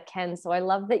situations as I can. So I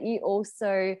love that you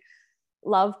also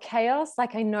love chaos.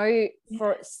 Like I know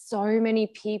for so many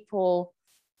people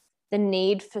the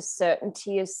need for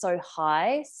certainty is so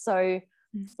high, so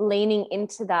leaning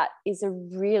into that is a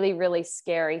really, really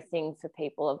scary thing for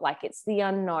people. Of like, it's the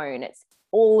unknown, it's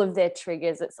all of their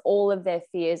triggers, it's all of their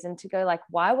fears. And to go like,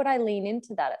 why would I lean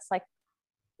into that? It's like,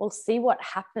 well, see what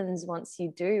happens once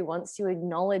you do, once you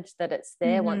acknowledge that it's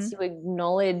there, Mm-hmm. once you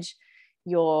acknowledge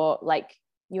your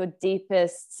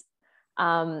deepest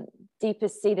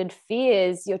seated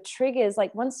fears, your triggers.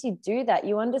 Like once you do that,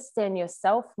 you understand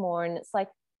yourself more. And it's like,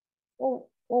 well,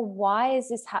 why is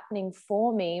this happening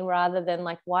for me, rather than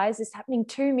like, why is this happening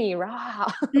to me?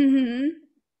 Rah. Mm-hmm.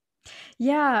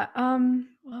 Yeah.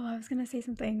 Well, I was gonna say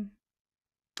something.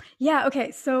 Yeah,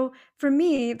 okay. So for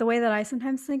me, the way that I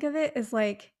sometimes think of it is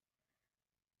like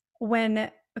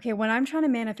when when I'm trying to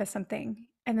manifest something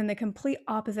and then the complete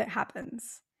opposite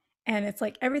happens. And it's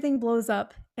like everything blows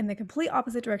up in the complete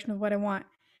opposite direction of what I want.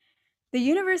 The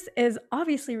universe is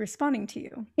obviously responding to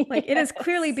you. Like it is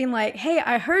clearly Yes. being like, "Hey,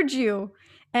 I heard you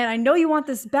and I know you want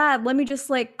this bad. Let me just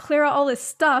like clear out all this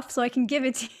stuff so I can give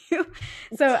it to you."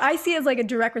 So I see it as like a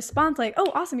direct response like, "Oh,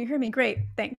 awesome, you heard me. Great.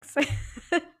 Thanks."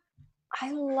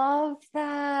 I love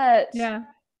that. Yeah.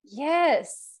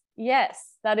 Yes,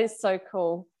 that is so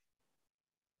cool.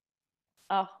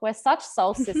 Oh, we're such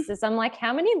soul sisters. I'm like,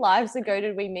 how many lives ago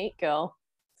did we meet, girl?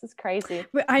 This is crazy.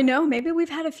 But I know, maybe we've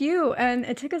had a few, and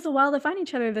it took us a while to find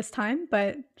each other this time,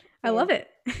 but I Yeah, love it.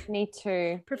 me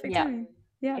too. Perfect Yeah, timing.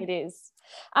 Yeah. it is.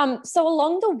 So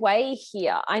along the way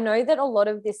here, I know that a lot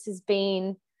of this has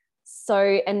been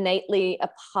so innately a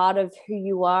part of who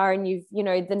you are, and you've,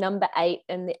 the number 8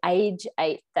 and the age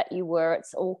 8 that you were,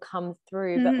 it's all come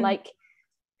through. But Mhm. like,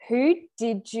 who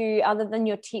did you, other than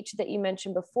your teacher that you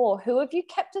mentioned before, who have you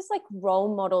kept as like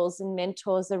role models and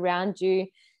mentors around you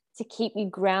to keep you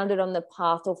grounded on the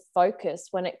path or focused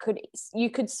when you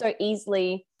could so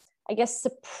easily, I guess,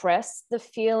 suppress the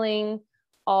feeling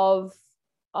of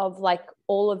like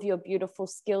all of your beautiful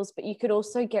skills, but you could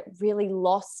also get really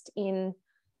lost in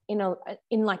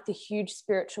like the huge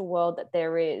spiritual world that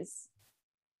there is.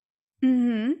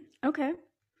 Mhm. Okay.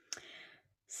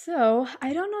 So,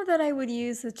 I don't know that I would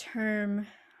use the term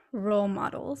role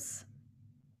models,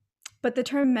 but the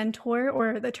term mentor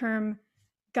or the term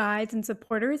guides and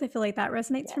supporters, I feel like that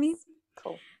resonates for me. Yes.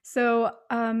 Cool. So,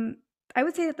 I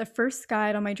would say that the first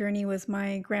guide on my journey was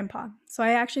my grandpa. So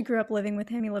I actually grew up living with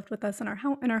him. He lived with us in our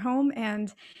home,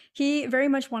 and he very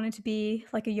much wanted to be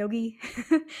like a yogi.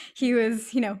 He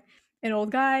was, an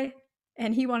old guy,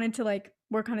 and he wanted to like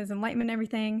work on his enlightenment and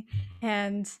everything.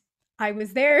 And I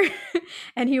was there,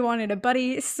 and he wanted a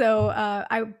buddy. So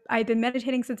I'd been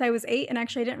meditating since I was 8, and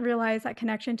actually I didn't realize that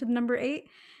connection to the number 8.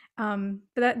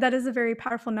 But that is a very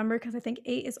powerful number because I think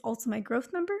 8 is also my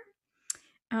growth number.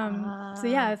 So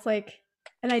yeah, Ah, it's like,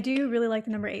 and I do really like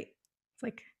the number 8. It's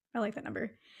like, I like that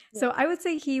number. yeah. So I would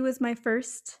say he was my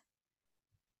first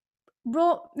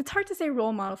role. It's hard to say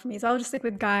role model for me. So I'll just stick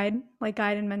with guide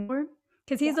and mentor.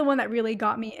 Because he's Yeah. the one that really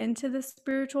got me into the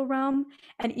spiritual realm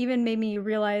and even made me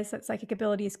realize that psychic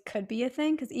abilities could be a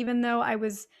thing. Because even though I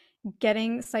was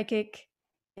getting psychic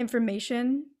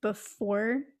information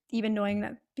before even knowing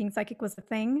that being psychic was a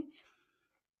thing,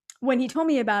 when he told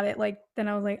me about it, like, then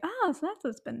I was like, oh, so that's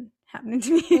what's been happening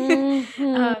to me.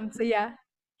 Mhm. So yeah,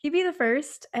 he'd be the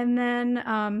first. And then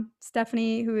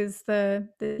Stephanie, who is the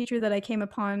teacher that I came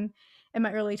upon in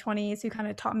my early 20s, who kind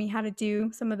of taught me how to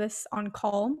do some of this on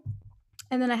call.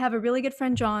 And then I have a really good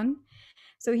friend, John.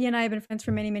 So he and I have been friends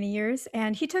for many, many years.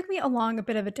 And he took me along a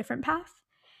bit of a different path.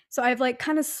 So I've like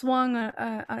kind of swung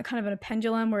on a kind of a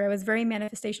pendulum where I was very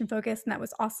manifestation focused, and that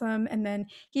was awesome. And then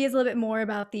he is a little bit more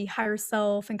about the higher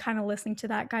self and kind of listening to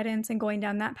that guidance and going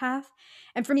down that path.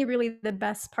 And for me, really the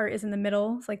best part is in the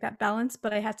middle. It's like that balance,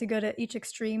 but I had to go to each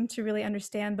extreme to really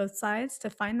understand both sides to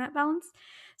find that balance.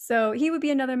 So he would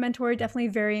be another mentor, definitely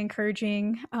very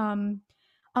encouraging on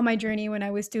my journey when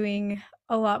I was doing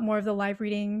a lot more of the live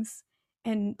readings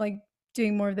and like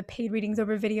doing more of the paid readings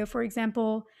over video, for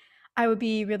example. I would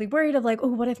be really worried of like, oh,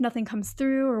 what if nothing comes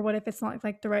through, or what if it's not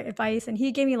like the right advice? And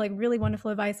he gave me like really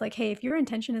wonderful advice, like, hey, if your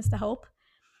intention is to help,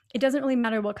 it doesn't really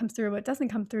matter what comes through or what doesn't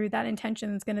come through. That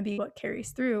intention is going to be what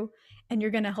carries through, and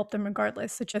you're going to help them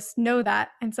regardless. So just know that.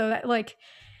 And so that like,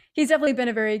 he's definitely been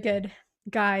a very good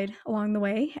guide along the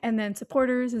way. And then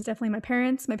supporters is definitely my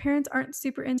parents. My parents aren't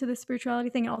super into the spirituality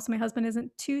thing, and also my husband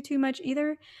isn't too much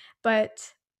either,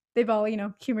 but they've all,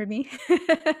 humored me.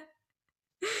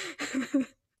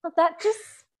 But that just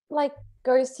like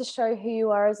goes to show who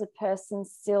you are as a person,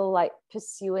 still like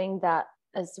pursuing that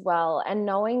as well, and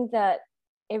knowing that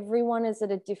everyone is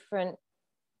at a different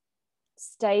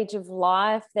stage of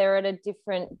life. They're at a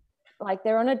different, like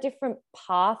they're on a different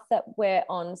path that we're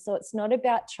on. So it's not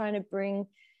about trying to bring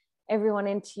everyone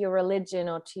into your religion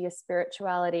or to your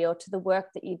spirituality or to the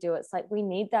work that you do. It's like we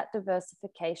need that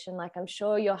diversification. Like I'm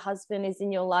sure your husband is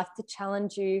in your life to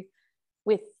challenge you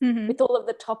with all of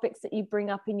the topics that you bring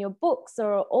up in your books,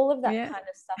 or all of that kind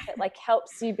of stuff that like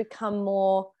helps you become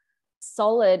more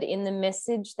solid in the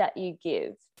message that you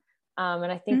give.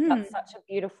 And I think that's such a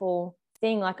beautiful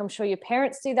thing. Like I'm sure your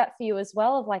parents do that for you as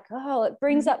well, of like, oh, it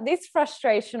brings up this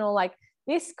frustration or like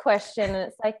this question, and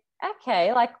it's like,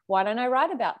 okay, like why don't I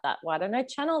write about that? Why don't I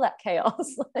channel that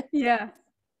chaos? Yeah.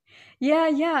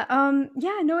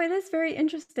 No, it is very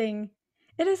interesting.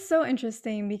 It is so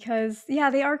interesting because,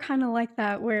 they are kind of like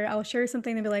that, where I'll share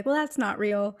something and be like, well, that's not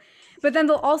real. But then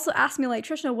they'll also ask me, like,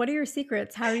 Trishna, what are your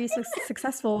secrets? How are you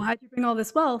successful? How do you bring all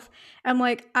this wealth? I'm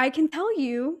like, I can tell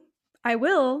you, I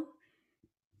will,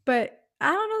 but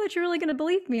I don't know that you're really going to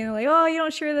believe me. And they're like, oh, you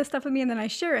don't share this stuff with me. And then I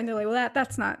share it. And they're like, well,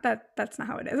 that's not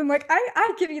how it is. I'm like,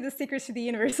 I give you the secrets to the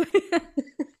universe. Isn't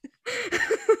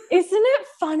it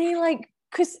funny? Like,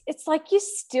 because it's like you're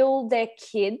still their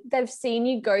kid. They've seen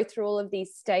you go through all of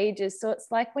these stages. So it's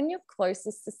like when you're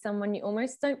closest to someone, you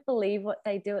almost don't believe what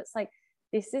they do. It's like,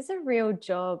 this is a real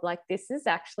job. Like, this is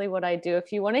actually what I do.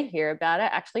 If you want to hear about it,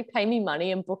 actually pay me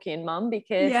money and book in, mum,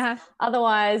 because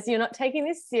otherwise you're not taking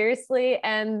this seriously.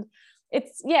 And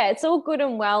it's all good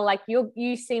and well. Like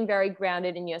you seem very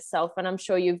grounded in yourself. And I'm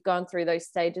sure you've gone through those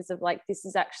stages of like, this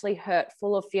is actually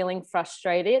hurtful or feeling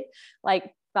frustrated.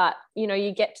 Like, but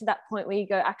you get to that point where you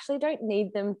go, actually don't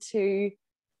need them to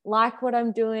like what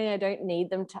I'm doing. I don't need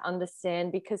them to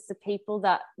understand, because the people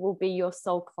that will be your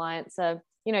soul clients are,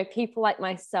 people like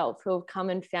myself who have come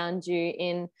and found you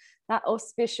in that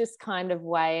auspicious kind of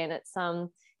way. And it's,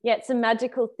 it's a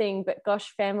magical thing, but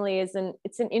gosh, family it's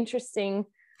an interesting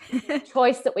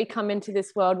choice that we come into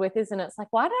this world with, isn't it? It's like,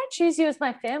 why did I choose you as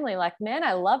my family? Like, man,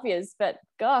 I love yous, but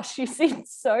gosh, you seem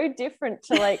so different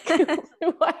to like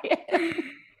who I am.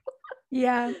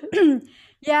 Yeah.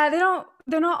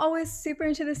 They're not always super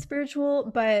into the spiritual,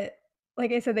 but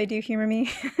like I said, they do humor me.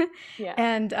 Yeah.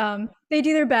 And they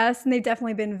do their best, and they've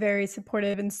definitely been very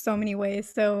supportive in so many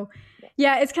ways. So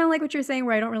it's kind of like what you're saying,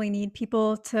 where I don't really need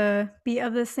people to be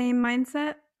of the same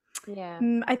mindset. Yeah.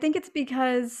 I think it's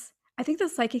because I think the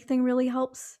psychic thing really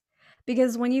helps,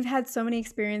 because when you've had so many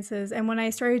experiences, and when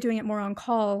I started doing it more on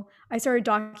call, I started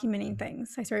documenting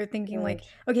things. I started thinking like,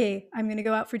 okay, I'm going to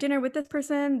go out for dinner with this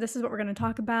person. This is what we're going to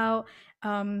talk about.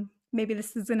 Maybe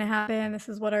this is going to happen. This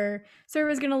is what our server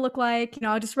is going to look like.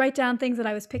 I'll just write down things that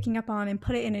I was picking up on and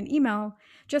put it in an email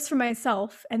just for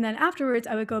myself. And then afterwards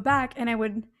I would go back and I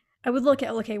would look at,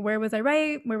 okay, where was I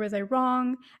right? Where was I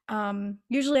wrong?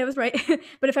 Usually I was right.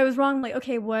 But if I was wrong, like,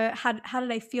 okay, how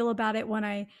did I feel about it when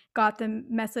I got the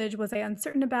message? Was I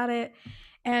uncertain about it?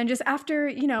 And just after,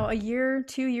 a year,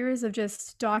 2 years of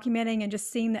just documenting and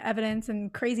just seeing the evidence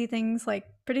and crazy things, like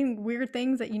pretty weird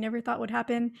things that you never thought would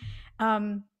happen,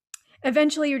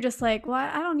 eventually you're just like, well,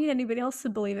 I don't need anybody else to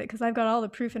believe it, because I've got all the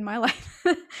proof in my life.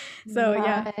 So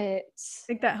I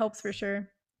think that helps for sure.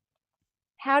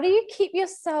 How do you keep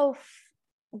yourself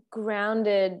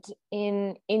grounded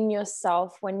in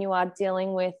yourself when you are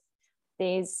dealing with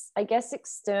these, I guess,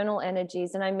 external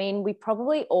energies? And I mean, we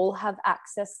probably all have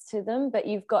access to them, but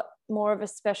you've got more of a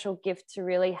special gift to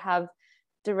really have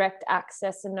direct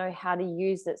access and know how to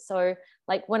use it. So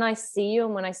like when I see you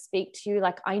and when I speak to you,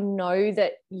 like I know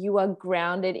that you are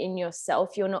grounded in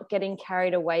yourself. You're not getting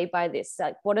carried away by this.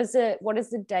 Like what does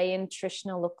the day in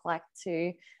Trishna look like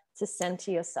to send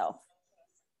to yourself?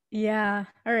 Yeah.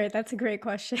 All right. That's a great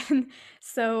question.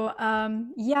 So,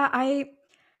 yeah,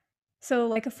 so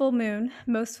like a full moon,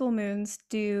 most full moons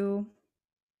do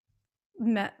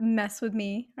mess with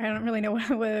me. I don't really know what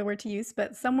word to use,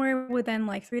 but somewhere within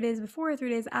like 3 days before, 3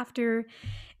 days after,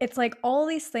 it's like all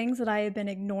these things that I have been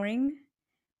ignoring,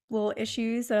 little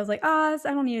issues that I was like, I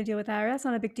don't need to deal with that, or that's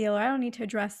not a big deal, or I don't need to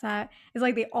address that. It's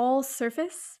like they all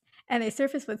surface, and they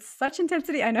surface with such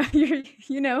intensity. I know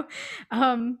you know,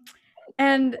 um,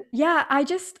 and yeah,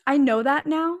 I know that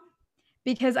now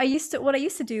because what I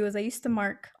used to do is I used to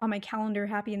mark on my calendar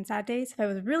happy and sad days. If I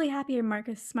was really happy, I mark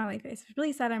a smiley face. If I was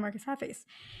really sad, I mark a sad face.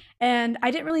 And I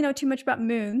didn't really know too much about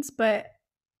moons, but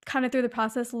kind of through the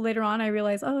process later on, I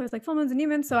realized, oh, there's like full moons and new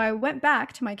moons. So I went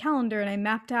back to my calendar and I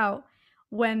mapped out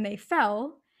when they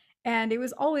fell. And it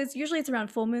was always, usually it's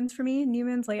around full moons for me. New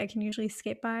moons, like I can usually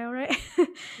skate by all right.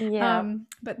 Yeah.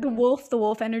 But the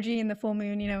wolf energy in the full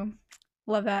moon,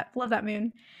 love that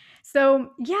moon.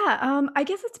 So yeah, I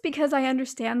guess it's because I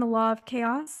understand the law of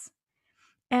chaos.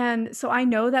 And so I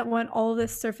know that when all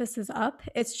this surfaces up,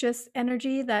 it's just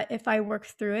energy that if I work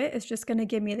through it, it's just going to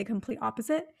give me the complete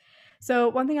opposite. So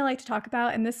one thing I like to talk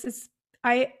about, and this is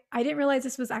I didn't realize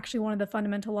this was actually one of the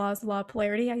fundamental laws, the law of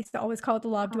polarity. I used to always call it the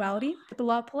law of Oh, duality, but the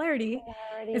law of polarity is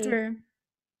polarity. where,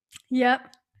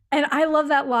 yep. And I love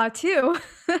that law too.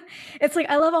 It's like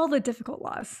I love all the difficult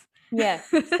laws. Yeah,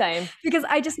 same. Because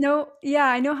I just know, yeah,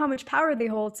 I know how much power they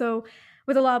hold. So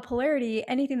with a law of polarity,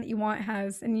 anything that you want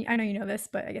has, and I know you know this,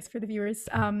 but I guess for the viewers,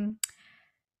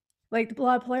 like the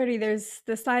law of polarity, there's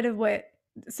the side of what,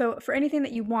 so for anything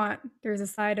that you want, there's a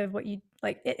side of what you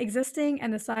like it existing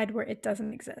and the side where it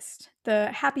doesn't exist.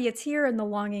 The happy it's here and the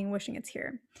longing, wishing it's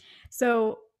here.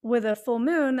 So with a full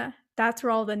moon, that's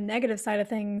where all the negative side of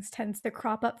things tends to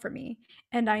crop up for me.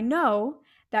 And I know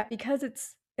that because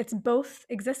it's both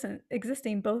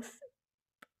existing, both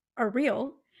are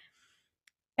real,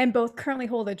 and both currently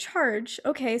hold a charge.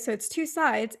 Okay, so it's two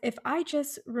sides. If I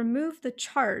just remove the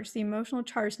charge, the emotional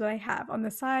charge that I have on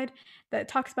the side that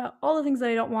talks about all the things that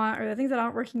I don't want or the things that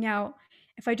aren't working out,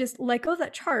 if I just let go of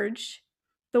that charge,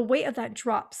 the weight of that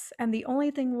drops and the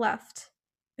only thing left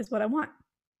is what I want.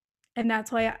 And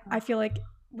that's why I feel like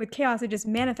with chaos, it just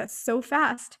manifests so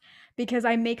fast because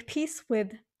I make peace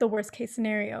with the worst case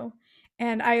scenario.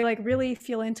 And I like really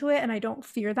feel into it and I don't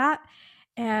fear that.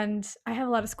 And I have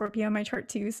a lot of Scorpio in my chart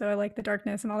too. So I like the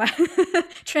darkness and all that.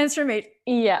 Transformation.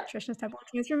 Yeah. Trishna's Temple of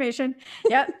Transformation.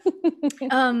 Yep.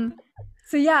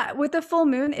 So yeah, with the full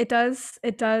moon, it does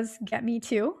get me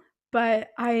too. But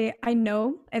I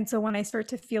know. And so when I start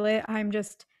to feel it, I'm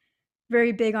just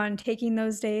very big on taking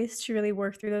those days to really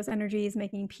work through those energies,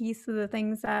 making peace with the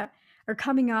things that are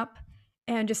coming up,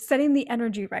 and just setting the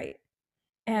energy right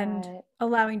and Right.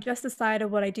 allowing just the side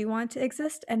of what I do want to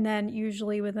exist. And then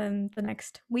usually within the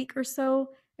next week or so,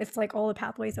 it's like all the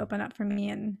pathways open up for me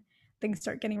and things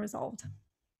start getting resolved.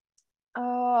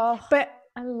 Oh, But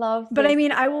I love but I this.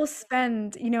 mean, I will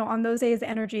spend, on those days the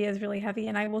energy is really heavy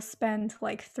and I will spend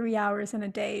like 3 hours in a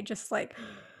day just like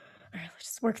all right, let's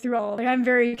just work through all. Like I'm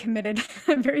very committed.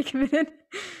 I'm very committed.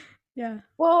 Yeah.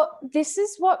 Well, this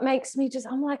is what makes me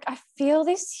I'm like, I feel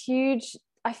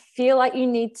like you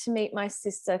need to meet my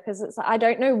sister because it's, I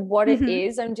don't know what it Mm-hmm.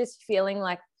 is. I'm just feeling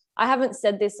like I haven't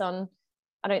said this on,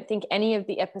 I don't think any of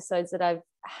the episodes that I've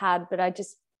had, but I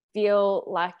just feel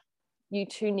like you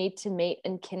two need to meet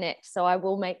and connect. So I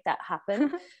will make that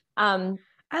happen. Um,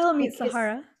 I will I meet guess,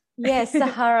 Sahara. yeah,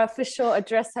 Sahara for sure.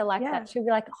 Address her like Yeah. that. She'll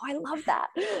be like, oh, I love that.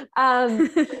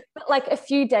 But like a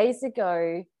few days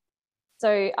ago,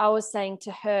 so I was saying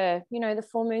to her, the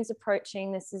full moon's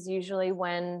approaching. This is usually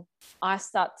when I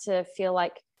start to feel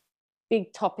like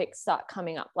big topics start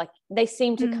coming up. Like they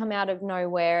seem to come out of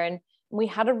nowhere. And we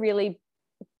had a really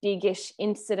big-ish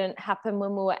incident happen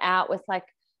when we were out with like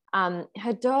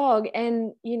her dog.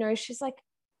 And, she's like,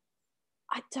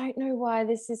 I don't know why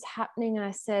this is happening.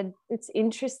 I said, it's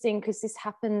interesting because this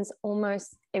happens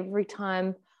almost every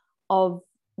time of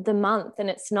the month. And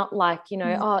it's not like,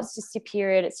 oh, it's just your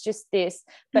period. It's just this.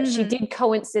 But she Mm-hmm. did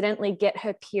coincidentally get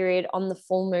her period on the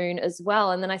full moon as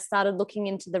well. And then I started looking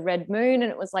into the red moon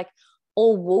and it was like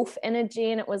all wolf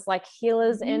energy and it was like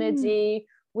healer's energy,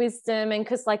 wisdom. And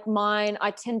because like mine,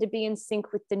 I tend to be in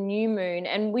sync with the new moon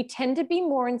and we tend to be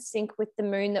more in sync with the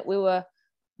moon that we were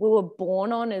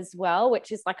born on as well,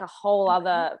 which is like a whole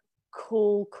other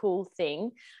cool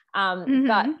thing. But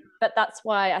Mm-hmm. that's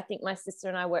why I think my sister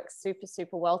and I work super,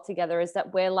 super well together, is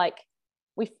that we're like,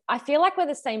 I feel like we're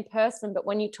the same person, but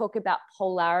when you talk about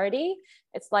polarity,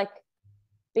 it's like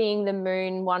being the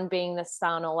moon, one being the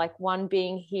sun, or like one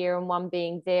being here and one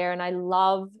being there. And I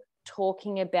love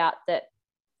talking about that.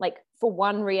 Like for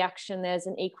one reaction, there's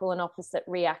an equal and opposite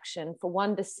reaction. For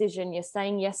one decision, you're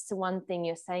saying yes to one thing,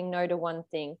 you're saying no to one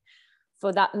thing.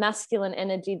 For that masculine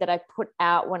energy that I put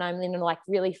out when I'm in like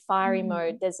really fiery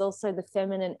mode, there's also the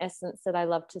feminine essence that I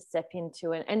love to step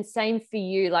into. And same for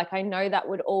you. Like, I know that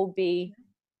would all be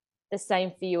the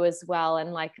same for you as well.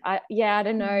 And like, I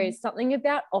don't know, something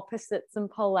about opposites and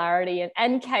polarity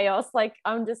and chaos. Like,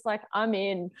 I'm just like, I'm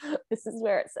in. This is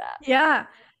where it's at. Yeah.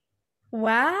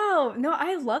 Wow. No,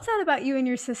 I love that about you and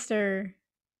your sister.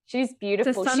 She's The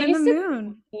beautiful. sun She and the used to,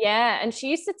 moon. yeah. And she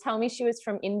used to tell me she was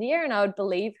from India, and I would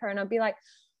believe her. And I'd be like,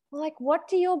 well, like, what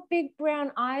do your big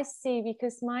brown eyes see?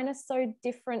 Because mine are so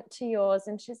different to yours.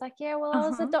 And she's like, yeah, well, I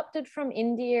was adopted from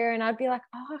India. And I'd be like,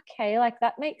 oh, okay, like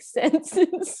that makes sense.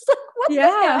 It's like, what the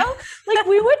hell? Like,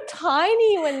 we were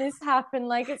tiny when this happened.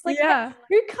 Like, it's like, Yeah.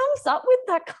 who comes up with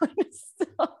that kind of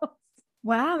stuff?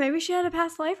 Wow, maybe she had a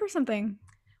past life or something.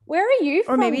 Where are you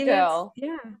Or from, maybe girl?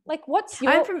 yeah. Like, what's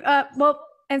your... I'm from well,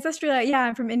 ancestrally, yeah,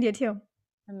 I'm from India too.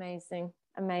 Amazing.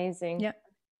 Yep.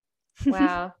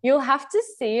 Wow. You'll have to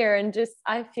see her, and just,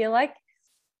 I feel like,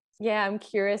 yeah, I'm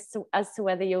curious as to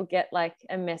whether you'll get like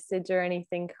a message or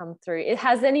anything come through. It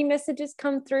has any messages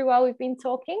come through while we've been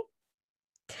talking?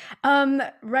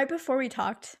 Right before we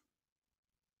talked.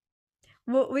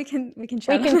 Well, we can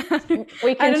chat. We can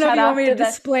I don't know if chat you want me to after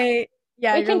display.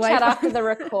 Yeah, we your can chat life. after the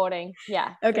recording.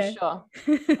 Yeah, Okay. for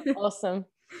sure. Awesome.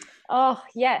 Oh,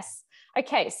 yes.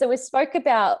 Okay, so we spoke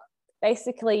about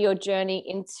basically your journey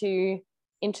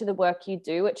into the work you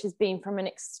do, which has been from an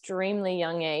extremely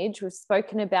young age. We've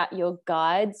spoken about your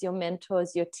guides, your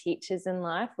mentors, your teachers in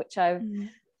life, which I've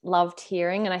loved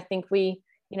hearing. And I think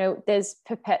there's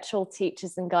perpetual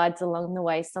teachers and guides along the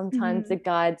way. Sometimes the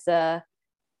guides are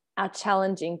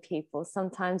challenging people.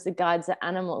 Sometimes the guides are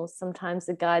animals. Sometimes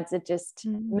the guides are just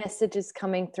messages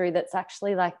coming through that's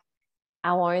actually like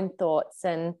our own thoughts.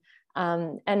 And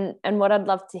what I'd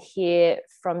love to hear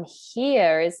from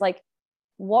here is like,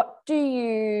 what do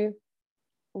you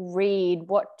read?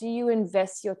 What do you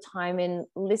invest your time in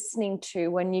listening to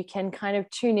when you can kind of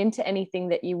tune into anything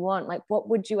that you want? Like, what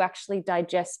would you actually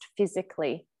digest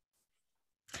physically?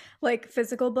 Like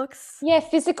physical books? Yeah,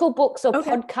 physical books or Okay.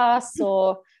 podcasts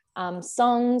or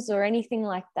songs or anything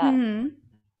like that.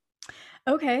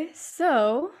 Okay,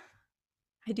 so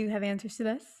I do have answers to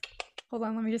this. Hold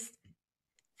on, let me just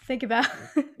think about.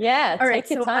 Yeah, All right,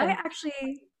 take your so time.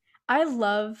 I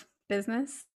love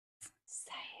business.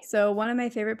 Same. So one of my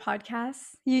favorite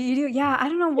podcasts. You do? Yeah, I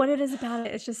don't know what it is about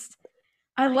it. It's just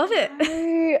I love it.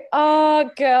 Oh,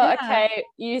 girl. Yeah. Okay,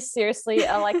 you seriously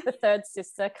are like the third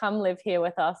sister. Come live here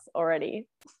with us already.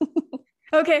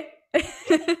 Okay.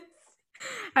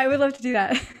 I would love to do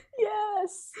that.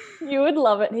 Yes, you would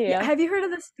love it here. Yeah, have you heard of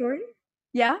this story?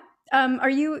 Yeah. Are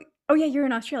you? Oh yeah, you're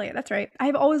in Australia. That's right.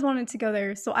 I've always wanted to go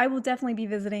there, so I will definitely be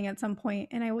visiting at some point,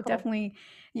 and I will Cool. definitely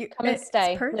come and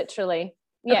stay. Perth? Literally.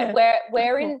 Yeah, Okay.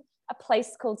 we're Cool. in a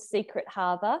place called Secret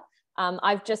Harbour.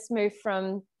 I've just moved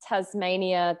from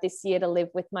Tasmania this year to live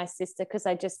with my sister because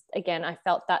I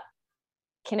felt that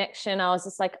connection. I was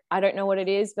just like, I don't know what it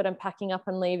is, but I'm packing up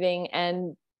and leaving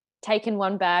and taking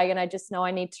one bag, and I just know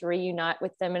I need to reunite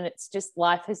with them. And it's just,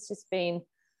 life has just been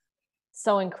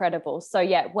so incredible. So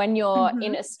yeah, when you're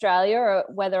in Australia, or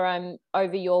whether I'm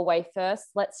over your way first,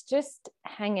 let's just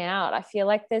hang out. I feel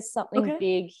like there's something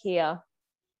big here.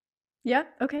 Yeah,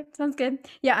 okay, sounds good.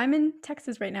 Yeah, I'm in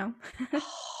Texas right now.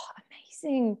 Oh,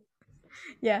 amazing.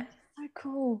 Yeah. So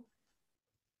cool.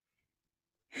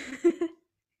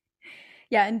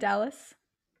 Yeah, in Dallas.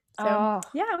 So Oh,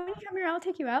 yeah, when you come here, I'll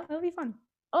take you out. It'll be fun.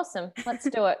 awesome. Let's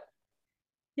do it.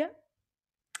 Yeah.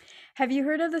 Have you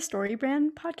heard of the Story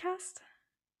Brand podcast?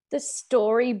 The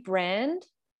Story Brand?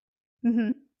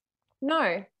 Mm-hmm.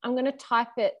 No, I'm going to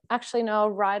type it. Actually, no, I'll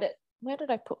write it. Where did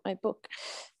I put my book?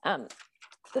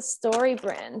 The Story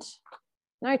Brand.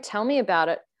 No, tell me about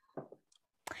it.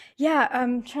 Yeah,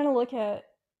 I'm trying to look at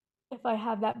if I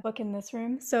have that book in this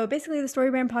room. So basically, the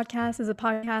Story Brand podcast is a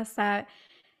podcast that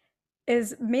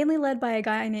is mainly led by a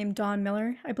guy named Don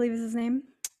Miller, I believe is his name.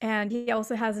 And he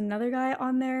also has another guy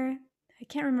on there. I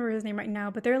can't remember his name right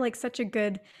now, but they're like such a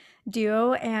good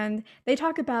duo, and they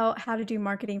talk about how to do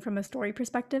marketing from a story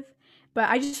perspective. But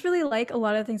I just really like a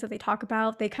lot of the things that they talk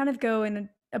about. They kind of go in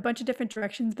a bunch of different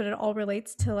directions, but it all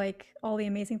relates to like all the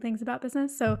amazing things about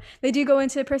business. So they do go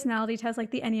into personality tests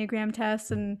like the Enneagram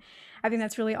test, and I think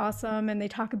that's really awesome. And they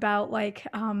talk about like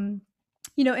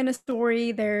in a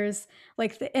story, there's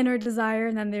like the inner desire,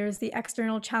 and then there's the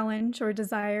external challenge or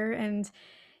desire. And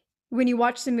when you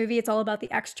watch the movie, it's all about the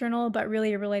external, but really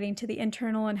you're relating to the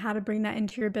internal and how to bring that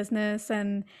into your business.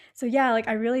 And so, yeah, like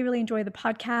I really, really enjoy the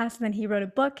podcast. And then he wrote a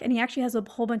book and he actually has a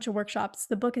whole bunch of workshops.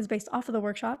 The book is based off of the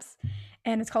workshops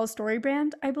and it's called Story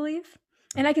Brand, I believe.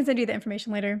 And I can send you the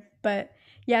information later. But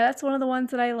yeah, that's one of the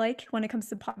ones that I like when it comes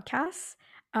to podcasts.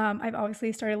 I've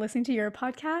obviously started listening to your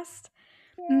podcast.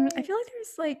 I feel like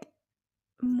there's like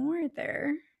more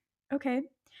there. Okay.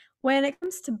 When it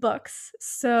comes to books,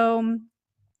 so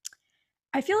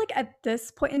I feel like at this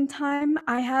point in time,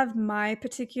 I have my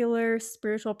particular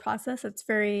spiritual process that's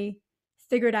very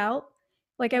figured out.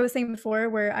 Like I was saying before,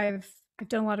 where I've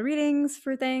done a lot of readings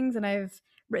for things and I've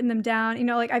written them down. You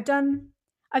know, like I've done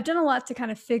a lot to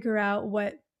kind of figure out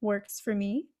what works for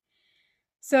me.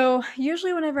 So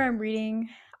usually whenever I'm reading,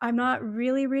 I'm not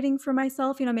really reading for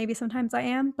myself. You know, maybe sometimes I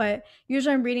am, but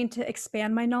usually I'm reading to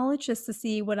expand my knowledge just to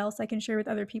see what else I can share with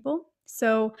other people.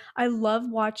 So I love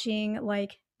watching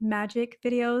like magic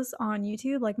videos on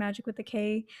YouTube, like Magic with the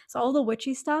K. So all the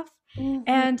witchy stuff. Mhm.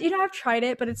 And, you know, I've tried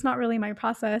it, but it's not really my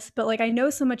process. But like I know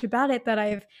so much about it that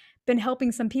I've been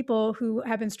helping some people who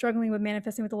have been struggling with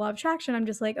manifesting with the law of attraction. I'm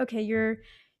just like, okay, you're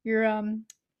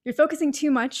you're focusing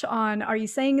too much on, are you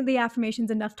saying the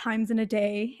affirmations enough times in a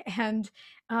day, and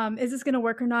is this going to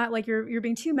work or not? Like you're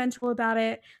being too mental about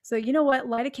it. So you know what,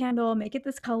 light a candle, make it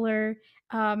this color,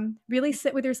 really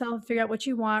sit with yourself, figure out what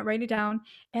you want, write it down,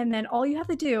 and then all you have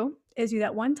to do is do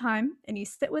that one time and you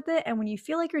sit with it, and when you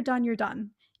feel like you're done,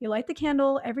 you light the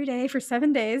candle every day for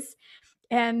 7 days,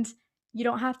 and you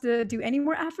don't have to do any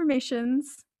more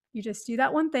affirmations. You just do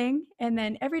that one thing, and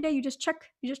then every day you just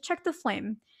check the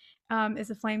flame. Is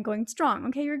the flame going strong?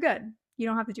 Okay, you're good. You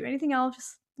don't have to do anything else.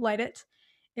 Just light it.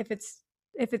 If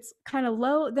it's kind of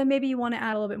low, then maybe you want to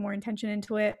add a little bit more intention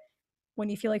into it. When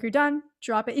you feel like you're done,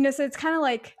 drop it. You know, so it's kind of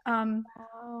like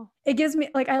Wow. it gives me,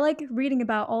 like, I like reading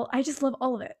about all. I just love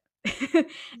all of it,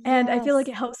 and I feel like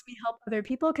Yes. it helps me help other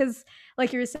people because,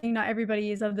 like you were saying, not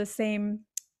everybody is of the same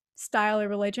style or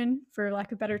religion, for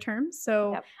lack of better terms.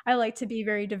 So Yep. I like to be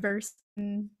very diverse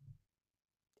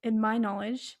in my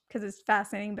knowledge because it's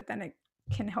fascinating, but then it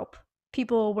can help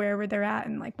people wherever they're at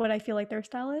and like what I feel like their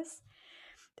style is.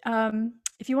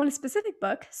 If you want a specific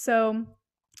book, so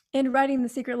in writing the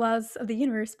Secret Laws of the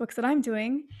Universe books that I'm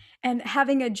doing and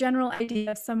having a general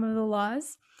idea of some of the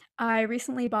laws, I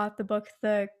recently bought the book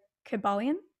The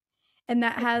Kabbalion, and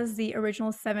that has the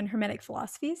original 7 Hermetic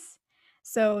philosophies.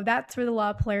 So that's where the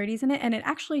law of polarity is in it. And it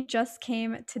actually just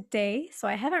came today. So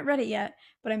I haven't read it yet,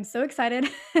 but I'm so excited.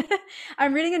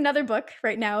 I'm reading another book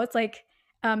right now. It's like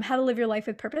How to Live Your Life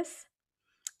with Purpose.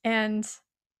 And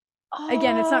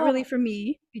again, it's not Oh, really for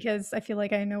me because I feel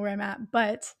like I know where I'm at.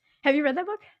 But have you read that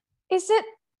book? is it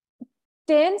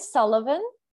Dan Sullivan?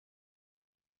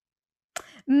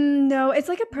 No, it's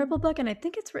like a purple book. And I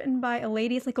think it's written by a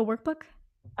lady. It's like a workbook.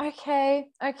 Okay,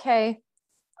 okay.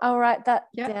 I'll write that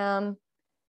Yep. down.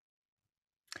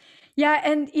 Yeah,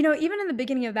 and you know, even in the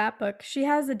beginning of that book, she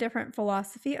has a different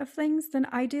philosophy of things than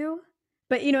I do.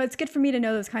 But you know, it's good for me to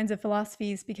know those kinds of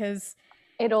philosophies because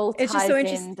It all it's just so ties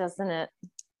interesting. in, doesn't it?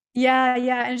 Yeah,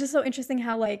 yeah, and it's just so interesting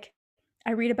how like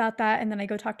I read about that and then I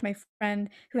go talk to my friend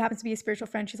who happens to be a spiritual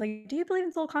friend. She's like, "Do you believe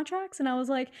in soul contracts?" And I was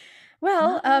like,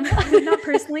 "Well, not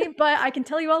personally, but I can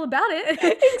tell you all about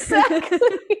it." Exactly.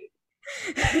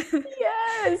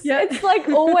 Yes. Yeah. It's like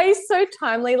always so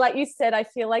timely. Like you said, I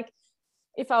feel like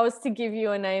if I was to give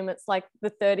you a name, it's like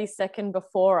the 30-second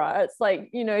before. It's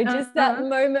like, just that Uh-huh.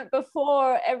 moment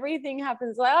before everything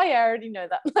happens. Like, oh, yeah, I already know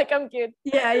that. Like, I'm good.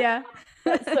 Yeah, yeah.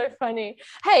 That's so funny.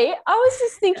 Hey, I was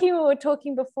just thinking, we were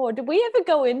talking before, did we ever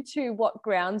go into what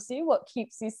grounds you, what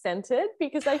keeps you centered?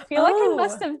 Because I feel like I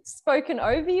must Oh, have spoken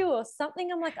over you or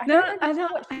something. I'm like, I don't no, I remember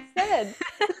don't. what she said.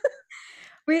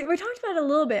 We talked about it a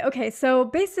little bit. Okay, so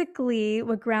basically,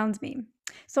 what grounds me.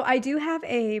 So I do have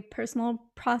a personal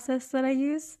process that I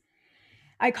use.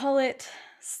 I call it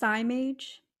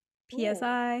PSIMAGE, Oh,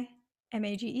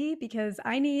 PSIMAGE, because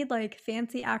I need like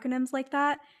fancy acronyms like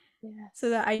that so yes.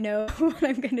 that I know what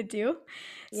I'm going to do.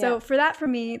 Yeah, So for that, for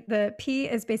me, the P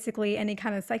is basically any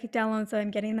kind of psychic downloads that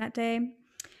I'm getting that day.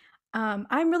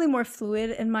 I'm really more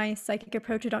fluid in my psychic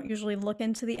approach. I don't usually look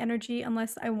into the energy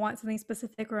unless I want something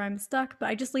specific or I'm stuck, but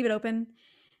I just leave it open.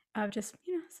 Just,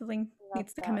 you know, something love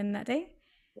needs to come that. in that day.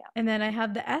 Yeah, And then I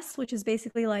have the S, which is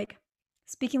basically like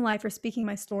speaking life or speaking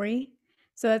my story.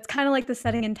 So it's kind of like the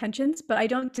setting intentions, but I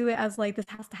don't do it as like this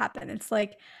has to happen. It's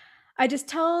like I just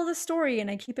tell the story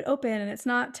and I keep it open, and it's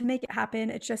not to make it happen.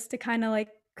 It's just to kind of like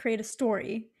create a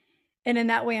story. And in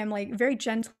that way, I'm like very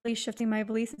gently shifting my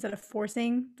beliefs instead of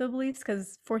forcing the beliefs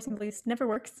because forcing beliefs never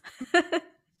works.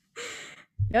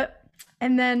 Yep.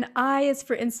 And then I is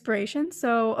for inspiration.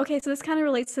 So, okay, so this kind of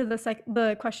relates to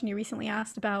the question you recently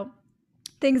asked about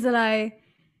things that I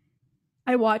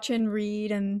watch and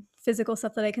read and physical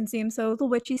stuff that I consume. So the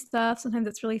witchy stuff, sometimes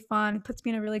it's really fun. It puts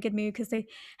me in a really good mood because they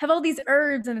have all these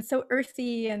herbs and it's so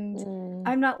earthy and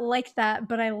I'm not like that,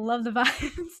 but I love the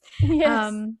vibes.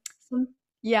 Yes. So,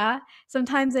 yeah,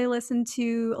 sometimes I listen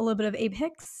to a little bit of Abe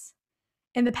Hicks.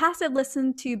 In the past, I've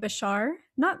listened to Bashar,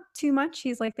 not too much.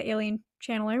 He's like the alien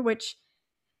channeler, which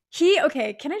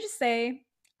okay, can I just say,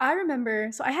 I remember,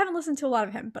 so I haven't listened to a lot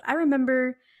of him, but I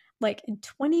remember like in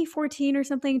 2014 or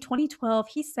something, 2012,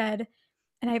 he said,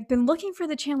 and I've been looking for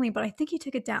the channeling, but I think he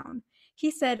took it down.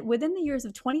 He said within the years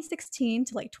of 2016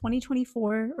 to like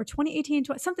 2024 or 2018,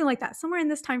 something like that, somewhere in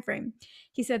this time frame,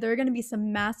 he said there are going to be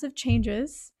some massive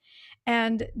changes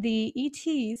and the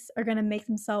ETs are going to make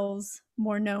themselves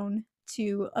more known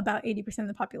to about 80% of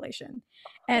the population.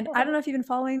 And I don't know if you've been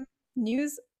following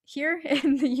news here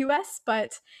in the US,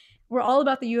 but we're all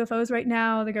about the UFOs right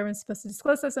now. The government's supposed to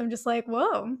disclose us. I'm just like,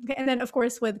 whoa. Okay. And then, of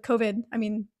course, with COVID, I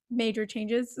mean, major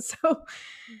changes. So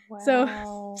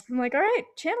Wow. I'm like, all right,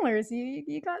 channelers,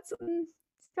 you got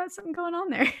something going on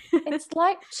there. It's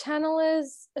like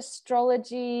channelers,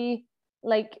 astrology,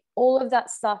 like all of that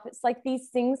stuff. It's like these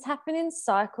things happen in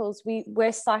cycles.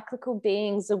 We're cyclical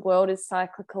beings. The world is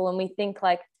cyclical, and we think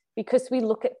like, because we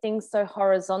look at things so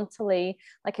horizontally,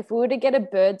 like if we were to get a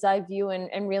bird's eye view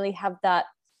and really have that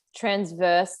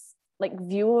transverse like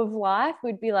view of life,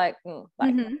 we'd be like,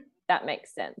 that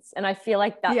makes sense. And I feel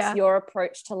like that's your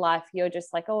approach to life. You're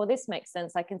just like, oh, this makes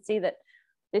sense. I can see that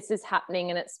this is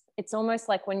happening. And it's almost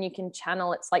like when you can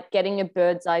channel, it's like getting a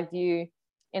bird's eye view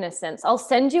in a sense. I'll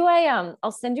send you a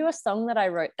song that I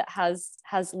wrote that has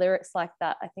lyrics like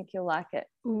that. I think you'll like it.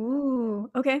 Ooh,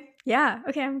 okay. Yeah.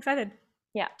 Okay, I'm excited.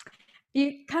 Yeah.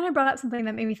 You kind of brought up something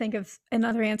that made me think of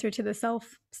another answer to the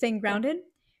self staying grounded,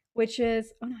 which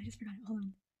is, oh no, I just forgot it. Hold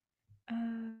on.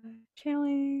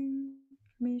 Channeling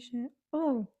information.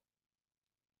 Oh.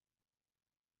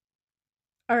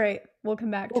 All right, we'll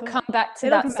come back to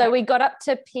that. So we got up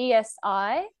to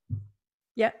PSI.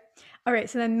 Yep. All right,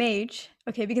 so then mage.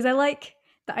 Okay, because I like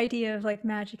the idea of like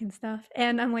magic and stuff,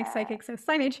 and I'm like psychic, so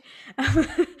mage.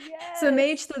 So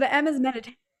mage. So the M is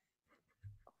meditate.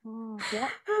 Oh,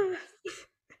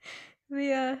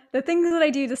 yeah. The things that I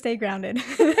do to stay grounded.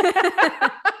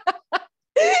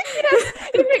 Yes,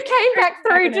 if it came back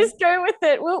through, just go with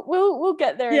it. We'll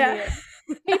get there. Yeah.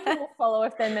 People will follow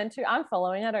if they're meant to. I'm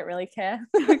following. I don't really care.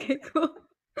 Okay, cool.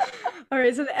 All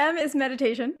right, so the M is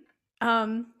meditation.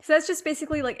 So that's just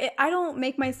basically like I don't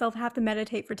make myself have to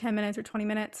meditate for 10 minutes or 20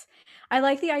 minutes. I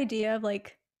like the idea of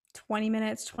like 20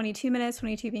 minutes, 22 minutes,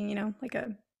 22 being, like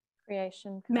a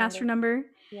creation master number.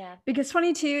 Yeah. Because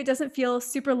 22 doesn't feel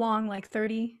super long like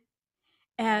 30.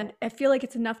 And I feel like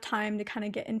it's enough time to kind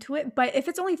of get into it. But if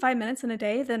it's only 5 minutes in a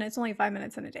day, then it's only 5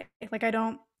 minutes in a day. Like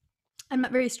I'm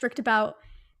not very strict about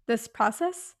this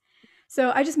process.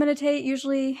 So I just meditate,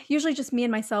 usually just me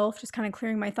and myself, just kind of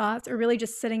clearing my thoughts, or really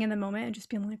just sitting in the moment and just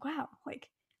being like, wow, like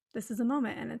this is a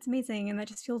moment and it's amazing. And that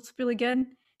just feels really good.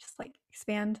 Just like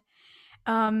expand.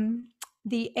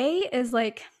 The A is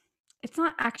like, it's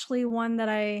not actually one that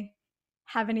I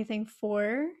have anything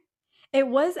for. It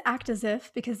was act as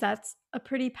if, because that's a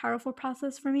pretty powerful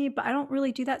process for me, but I don't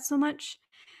really do that so much.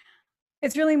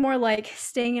 It's really more like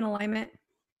staying in alignment,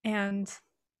 and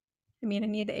I mean, I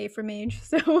need the A for mage,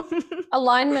 so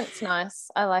alignment's nice.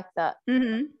 I like that.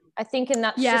 I think, and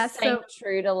that's just staying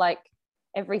true to like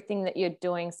everything that you're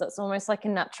doing. So it's almost like a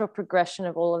natural progression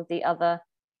of all of the other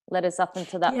letters up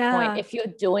until that point. If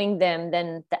you're doing them,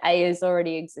 then the A is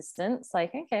already existent. It's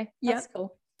like, okay, that's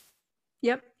cool.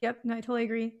 Yep. No, I totally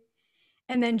agree.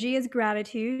 And then G is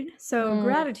gratitude. So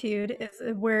gratitude is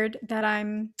a word that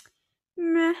I'm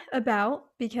meh about,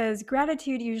 because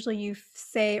gratitude usually you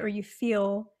say or you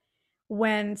feel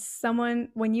when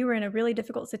you were in a really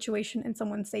difficult situation and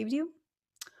someone saved you,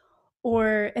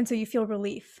 and so you feel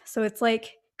relief. So it's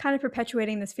like kind of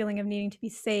perpetuating this feeling of needing to be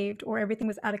saved, or everything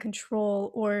was out of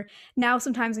control, or now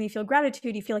sometimes when you feel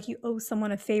gratitude, you feel like you owe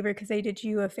someone a favor because they did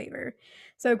you a favor.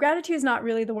 So gratitude is not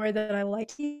really the word that I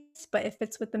like to use, but it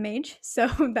fits with the mage, so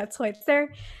that's why it's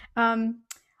there.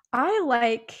 I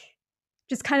like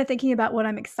just kind of thinking about what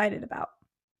I'm excited about,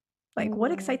 like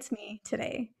what excites me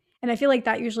today, and I feel like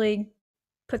that usually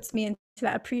puts me into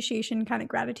that appreciation kind of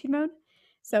gratitude mode.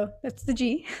 So that's the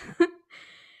G.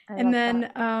 And then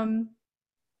I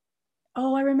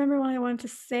remember what I wanted to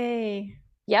say.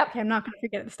 Yep. Okay, I'm not going to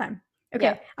forget it this time. Okay,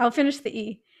 yep. I'll finish the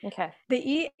E. Okay. The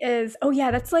E is,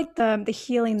 that's like the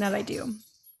healing that I do.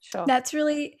 Sure. That's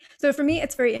really, so for me,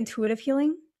 it's very intuitive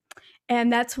healing.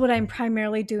 And that's what I'm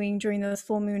primarily doing during those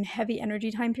full moon heavy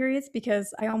energy time periods,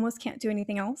 because I almost can't do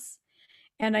anything else.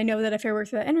 And I know that if I work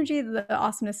through that energy, the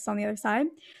awesomeness is on the other side.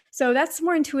 So that's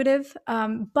more intuitive.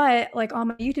 But like on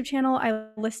my YouTube channel, I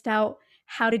list out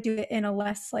how to do it in a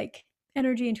less like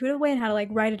energy intuitive way, and how to like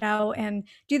write it out and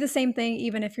do the same thing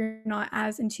even if you're not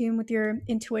as in tune with your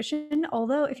intuition.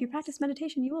 Although if you practice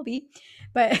meditation, you will be.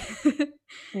 But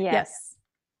yeah. Yes,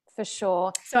 for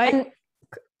sure. So And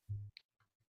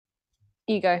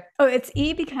you go. oh, it's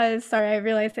E because sorry, I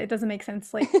realized it doesn't make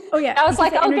sense. Like, oh yeah, I you was can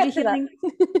like, say I'll energy get to that. healing.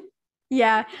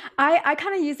 Yeah, I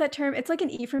kind of use that term. It's like an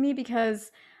E for me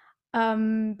because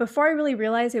before I really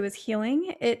realized it was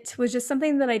healing, it was just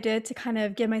something that I did to kind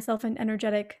of give myself an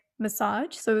energetic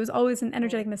massage. So it was always an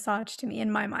energetic massage to me in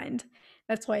my mind.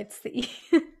 That's why it's the E.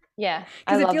 Yeah,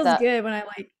 I Because it love feels that. good when I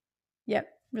like, yep,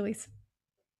 release.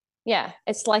 Yeah,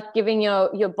 it's like giving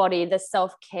your body the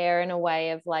self-care in a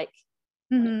way of like,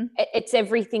 Mm-hmm. it's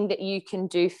everything that you can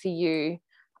do for you.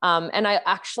 And I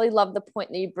actually love the point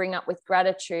that you bring up with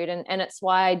gratitude, and it's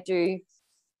why I do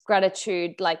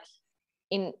gratitude like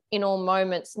in all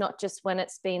moments, not just when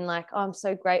it's been like, oh, I'm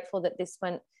so grateful that this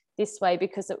went this way,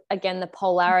 because again, the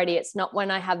polarity, it's not when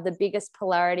I have the biggest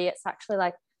polarity, it's actually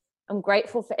like I'm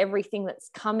grateful for everything that's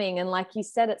coming. And like you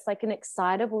said, it's like an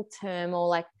excitable term, or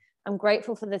like I'm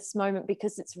grateful for this moment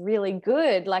because it's really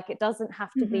good. Like it doesn't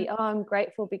have to be, Mm-hmm. oh, I'm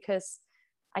grateful because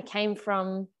I came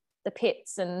from the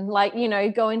pits, and like, you know,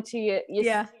 go into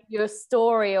Yeah. your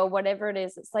story or whatever it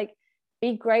is. It's like,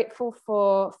 be grateful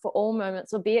for all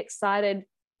moments, or be excited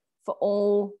for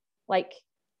all, like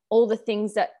all the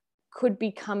things that could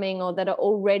be coming or that are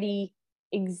already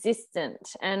existent.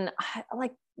 And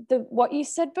like what you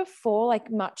said before, like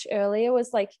much earlier,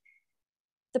 was like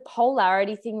the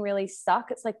polarity thing really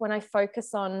stuck. It's like when I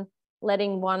focus on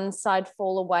letting one side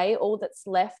fall away, all that's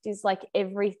left is like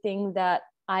everything that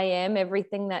I am,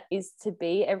 everything that is to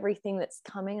be, everything that's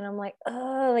coming. And I'm like,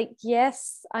 oh, like,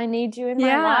 yes, I need you in my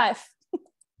Yeah. life.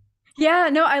 Yeah,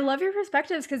 no, I love your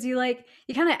perspectives because you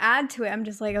kind of add to it. I'm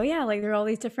just like, oh yeah, like there are all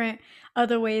these different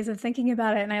other ways of thinking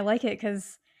about it, and I like it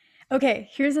because, okay,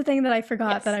 here's the thing that I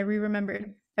forgot that Yes. I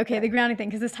remembered. Okay, Yeah. the grounding thing,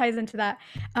 because this ties into that.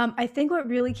 I think what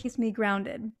really keeps me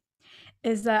grounded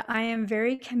is that I am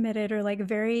very committed or like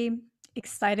very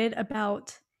excited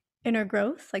about inner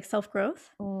growth, like self growth.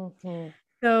 Mm-hmm.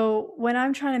 So when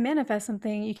I'm trying to manifest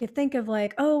something, you could think of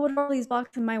like, oh, what are all these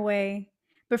blocks in my way?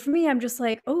 But for me, I'm just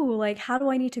like, oh, like how do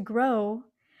I need to grow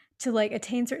to like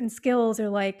attain certain skills, or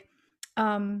like,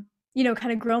 um,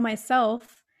 kind of grow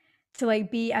myself to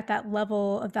like be at that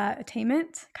level of that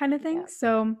attainment kind of thing. Yeah.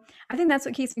 So I think that's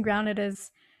what keeps me grounded is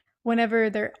whenever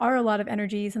there are a lot of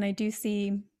energies and I do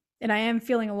see, and I am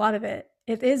feeling a lot of it,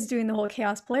 it is doing the whole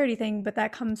chaos polarity thing, but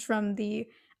that comes from the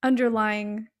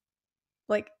underlying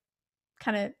like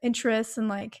kind of interests and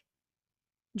like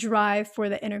drive for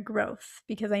the inner growth,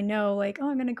 because I know like, oh,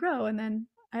 I'm going to grow and then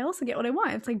I also get what I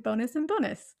want. It's like bonus and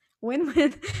bonus.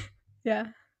 Win-win. Yeah.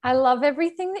 I love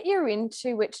everything that you're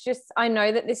into, which just, I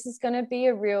know that this is going to be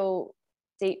a real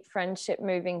deep friendship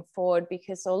moving forward,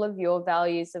 because all of your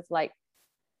values of like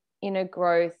inner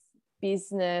growth,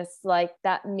 business, like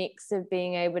that mix of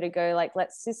being able to go like,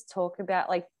 let's just talk about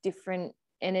like different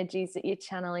energies that you're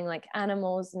channeling, like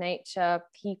animals, nature,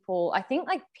 people. I think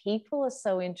like people are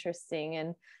so interesting,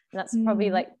 and that's probably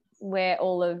Mm. like where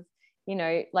all of, you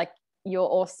know, like your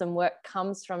awesome work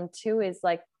comes from too, is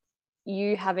like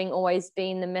you having always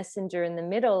been the messenger in the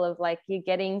middle of like, you're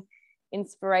getting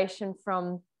inspiration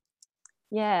from,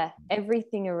 yeah,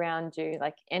 everything around you.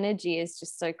 Like energy is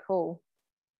just so cool.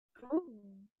 Ooh.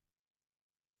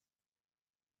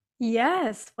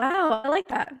 Yes. Wow. I like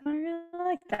that. I really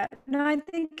like that. No, I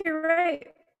think you're right.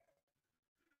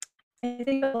 I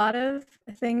think a lot of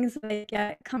things that I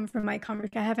get come from my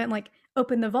conversation. I haven't like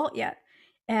opened the vault yet.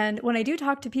 And when I do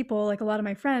talk to people, like a lot of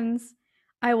my friends,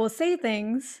 I will say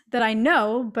things that I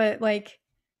know, but like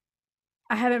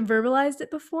I haven't verbalized it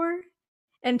before.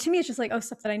 And to me, it's just like, oh,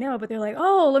 stuff that I know, but they're like,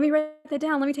 oh, let me write that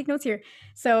down. Let me take notes here.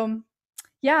 So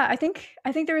yeah, I think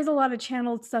there is a lot of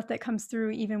channeled stuff that comes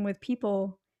through even with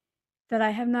people that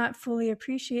I have not fully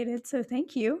appreciated. So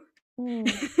thank you.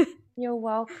 You're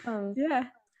welcome. Yeah.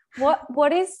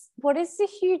 What is the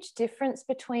huge difference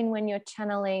between when you're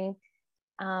channeling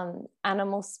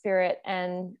animal spirit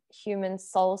and human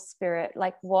soul spirit?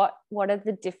 Like what are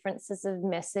the differences of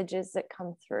messages that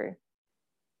come through?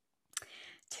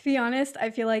 To be honest, I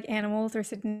feel like animals are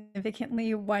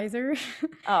significantly wiser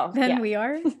Oh than yeah. we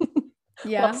are.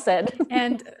 Well Yeah. said.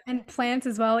 And plants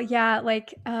as well. Yeah,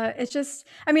 like it's just,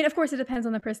 I mean, of course it depends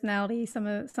on the personality.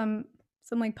 Some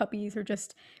some like puppies are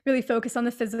just really focused on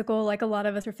the physical, like a lot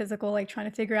of us are physical, like trying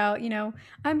to figure out,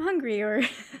 I'm hungry or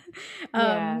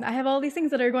Yeah. I have all these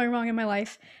things that are going wrong in my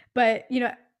life. But,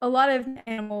 a lot of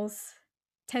animals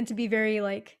tend to be very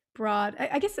like broad.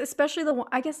 I guess especially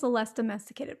I guess the less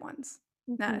domesticated ones,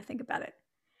 now that I Mhm. think about it.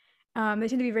 They tend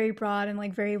to be very broad and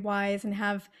like very wise and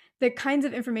have the kinds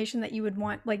of information that you would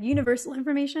want, like universal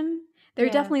information. They're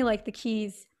Yeah. definitely like the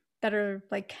keys that are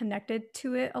like connected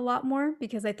to it a lot more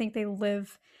because I think they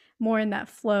live more in that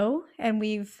flow. And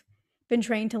we've been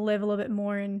trained to live a little bit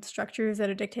more in structures that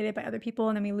are dictated by other people.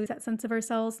 And then we lose that sense of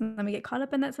ourselves. And then we get caught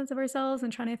up in that sense of ourselves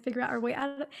and trying to figure out our way out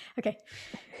of it. Okay.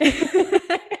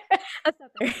 That's not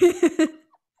there.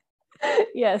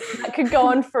 Yes, that could go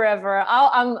on forever.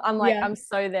 I'm like, Yeah. I'm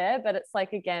so there, but it's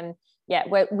like, again, yeah,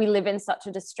 we live in such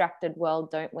a distracted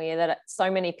world, don't we? That so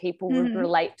many people would Mhm.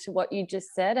 relate to what you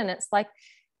just said. And it's like,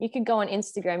 you could go on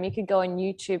Instagram, you could go on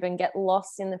YouTube and get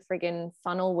lost in the friggin'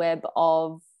 funnel web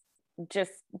of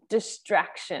just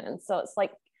distraction. And so it's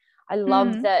like, I love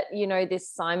Mhm. that,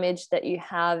 this signage that you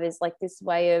have is like this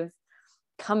way of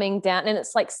coming down. And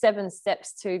it's like 7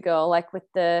 steps too, girl, like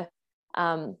with the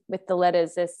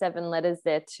letters, there's 7 letters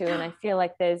there too. And I feel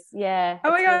like Oh my it's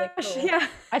really gosh, cool. yeah.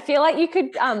 I feel like you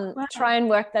could Wow. try and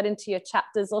work that into your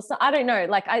chapters or so. I don't know.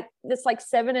 Like this like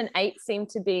 7 and 8 seem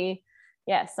to be,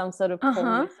 some sort of pull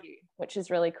Uh-huh. with you, which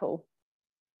is really cool.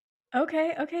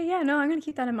 Okay, okay, yeah, no, I'm gonna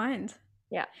keep that in mind.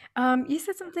 Yeah. You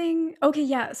said something. Okay,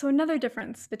 yeah. So another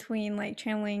difference between like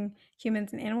channeling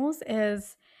humans and animals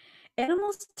is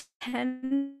animals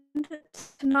tend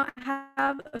to not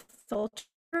have a filter.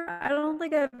 I don't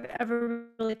think I've ever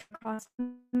really come across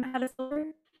one that had a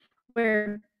filter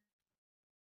where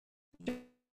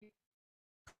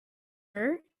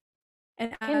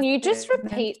and Can ask you just the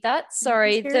repeat that? messages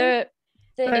Sorry, here.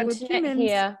 the But with internet humans,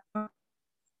 here,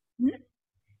 Mhm.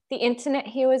 the internet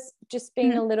here was just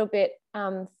being a Mhm. little bit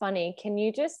funny. Can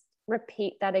you just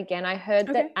repeat that again? I heard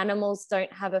that Okay. animals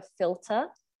don't have a filter.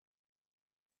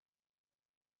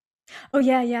 Oh,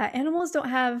 yeah, yeah. Animals don't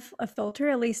have a filter,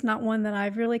 at least not one that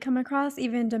I've really come across,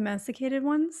 even domesticated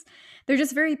ones. They're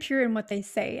just very pure in what they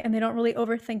say, and they don't really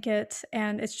overthink it,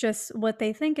 and it's just what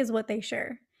they think is what they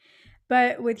share.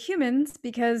 But with humans,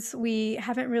 because we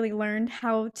haven't really learned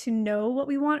how to know what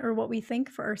we want or what we think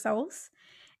for ourselves,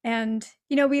 and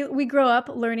we grow up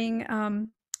learning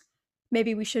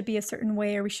maybe we should be a certain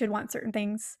way or we should want certain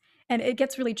things. And it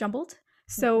gets really jumbled.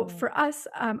 So Mhm. for us,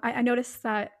 I noticed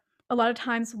that a lot of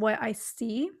times what I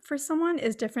see for someone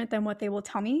is different than what they will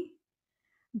tell me.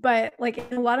 But like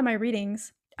in a lot of my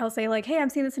readings, I'll say like, "Hey, I'm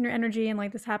seeing this in your energy and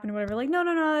like this happened or whatever." Like, "No,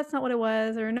 no, no, that's not what it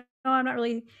was," or "No, no, I'm not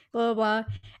really blah blah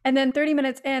blah." And then 30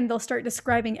 minutes in, they'll start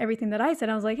describing everything that I said.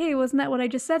 I was like, "Hey, wasn't that what I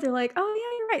just said?" They're like, "Oh,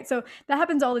 yeah, you're right." So that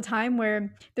happens all the time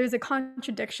where there's a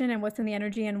contradiction in what's in the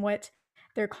energy and what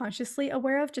they're consciously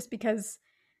aware of just because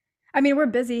I mean, we're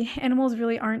busy. Animals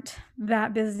really aren't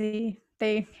that busy.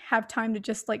 They have time to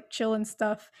just like chill and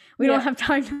stuff. We don't Yeah. have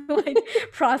time to like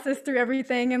process through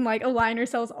everything and like align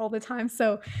ourselves all the time.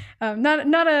 So, not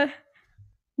a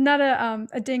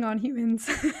ding on humans.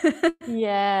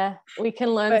 Yeah, we can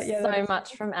learn But yeah, that so is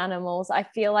much from animals. I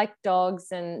feel like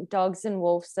dogs and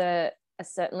wolves are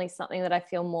certainly something that I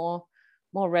feel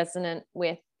more resonant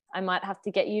with. I might have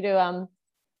to get you to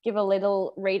give a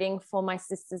little reading for my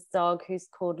sister's dog who's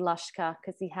called Lushka,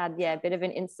 because he had a bit of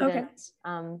an okay. incident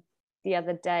the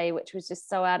other day, which was just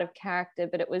so out of character.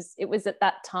 But it was at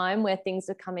that time where things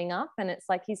were coming up, and it's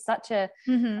like he's such a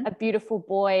Mm-hmm. beautiful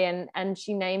boy, and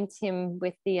she named him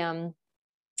with the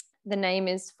name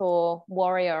is for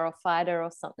warrior or fighter or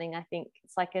something. I think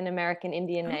it's like an American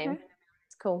Indian name. Okay.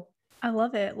 It's cool. I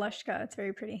love it. Lushka. It's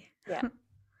very pretty. Yeah,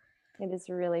 it is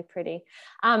really pretty.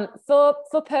 For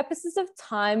purposes of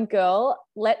time, girl,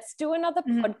 let's do another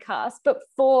Mhm. podcast. But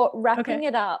for Okay. wrapping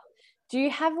it up, do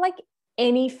you have like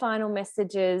any final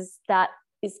messages that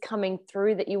is coming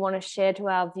through that you want to share to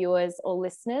our viewers or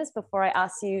listeners before I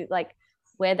ask you like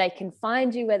where they can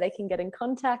find you, where they can get in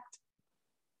contact?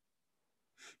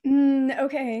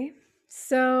 Okay.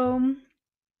 So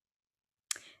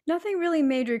nothing really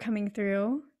major coming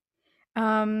through.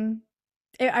 Um,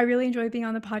 I really enjoyed being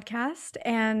on the podcast,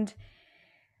 and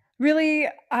really,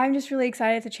 I'm just really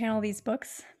excited to channel these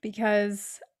books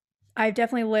because I've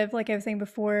definitely lived, like I was saying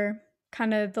before,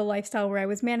 kind of the lifestyle where I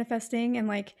was manifesting and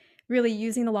like really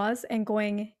using the laws and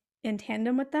going in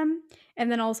tandem with them. And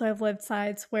then also, I've lived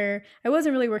sides where I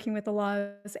wasn't really working with the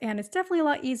laws, and it's definitely a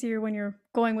lot easier when you're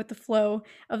going with the flow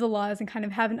of the laws and kind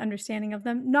of have an understanding of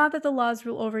them. Not that the laws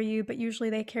rule over you, but usually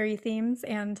they carry themes,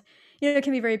 and it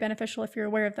can be very beneficial if you're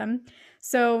aware of them.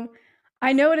 So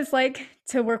I know what it's like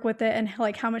to work with it and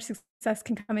like how much success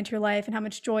can come into your life and how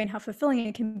much joy and how fulfilling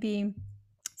it can be.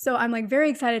 So I'm like very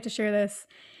excited to share this.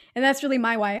 And that's really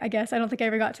my why, I guess. I don't think I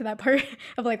ever got to that part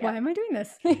of like, why am I doing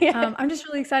this? Yeah. I'm just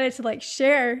really excited to like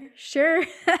share share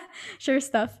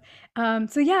stuff.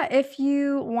 So yeah, if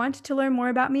you want to learn more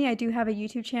about me, I do have a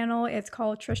YouTube channel. It's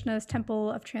called Trishna's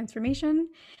Temple of Transformation.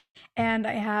 And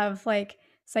I have like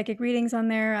psychic readings on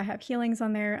there. I have healings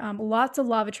on there. Lots of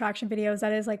law of attraction videos.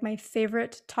 That is like my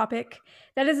favorite topic.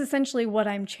 That is essentially what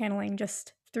I'm channeling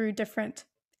just through different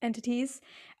entities.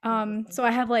 So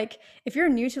I have like, if you're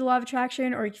new to the law of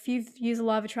attraction, or if you've used the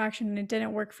law of attraction and it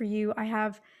didn't work for you, I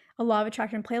have a law of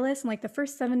attraction playlist. And like the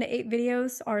first 7 to 8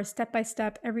 videos are step by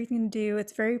step, everything to do.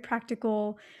 It's very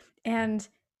practical. And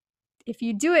if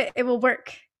you do it, it will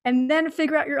work. And then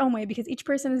figure out your own way, because each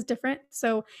person is different.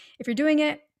 So if you're doing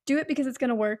it, do it because it's going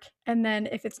to work. And then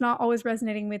if it's not always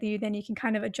resonating with you, then you can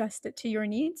kind of adjust it to your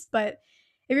needs. But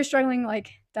if you're struggling,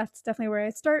 like that's definitely where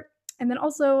I'd start. And then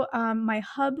also my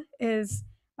hub is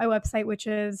my website, which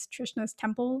is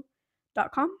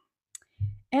trishnastemple.com.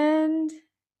 And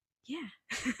yeah.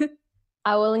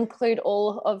 I will include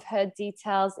all of her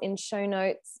details in show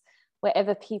notes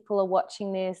wherever people are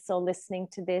watching this or listening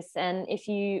to this. And if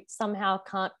you somehow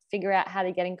can't figure out how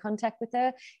to get in contact with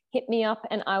her, hit me up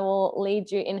and I will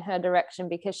lead you in her direction,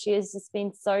 because she has just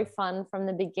been so fun from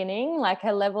the beginning. Like,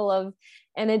 her level of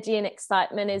energy and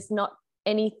excitement is not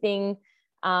anything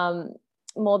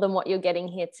more than what you're getting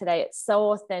here today. It's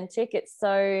so authentic. It's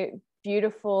so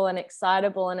beautiful and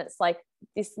excitable. And it's like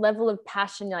this level of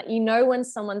passion, like, you know, when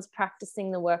someone's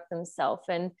practicing the work themselves.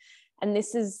 And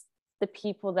this is the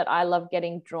people that I love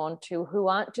getting drawn to, who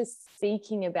aren't just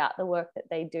speaking about the work that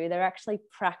they do, they're actually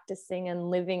practicing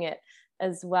and living it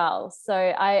as well. So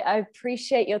I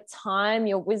appreciate your time,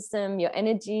 your wisdom, your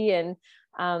energy, and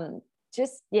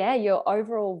just, yeah, your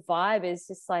overall vibe is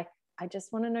just like, I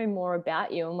just want to know more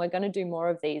about you, and we're going to do more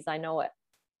of these. I know it.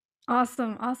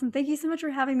 Awesome. Awesome. Thank you so much for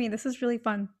having me. This was really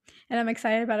fun. And I'm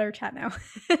excited about our chat now.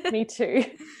 Me too.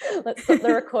 Let's stop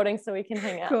the recording so we can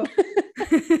hang out. Cool.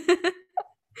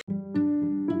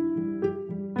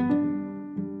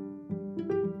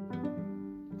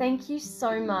 Thank you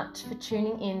so much for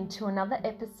tuning in to another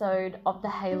episode of the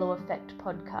Halo Effect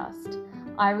podcast.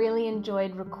 I really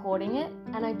enjoyed recording it,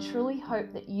 and I truly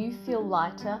hope that you feel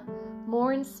lighter,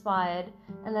 more inspired,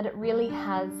 and that it really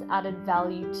has added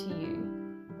value to you,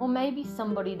 or maybe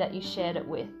somebody that you shared it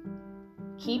with.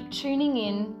 Keep tuning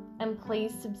in, and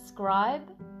please subscribe,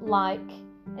 like,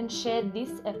 and share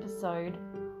this episode,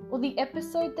 or the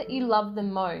episode that you love the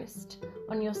most,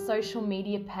 on your social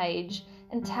media page,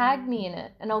 and tag me in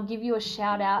it, and I'll give you a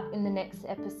shout out in the next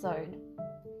episode.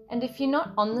 And if you're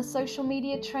not on the social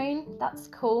media train, that's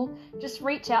cool. Just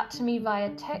reach out to me via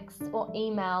text or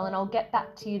email and I'll get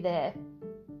back to you there.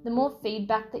 The more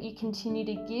feedback that you continue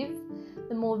to give,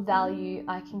 the more value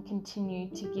I can continue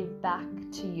to give back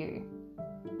to you.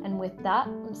 And with that,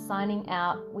 I'm signing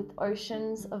out with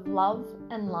oceans of love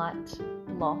and light,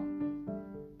 Lo.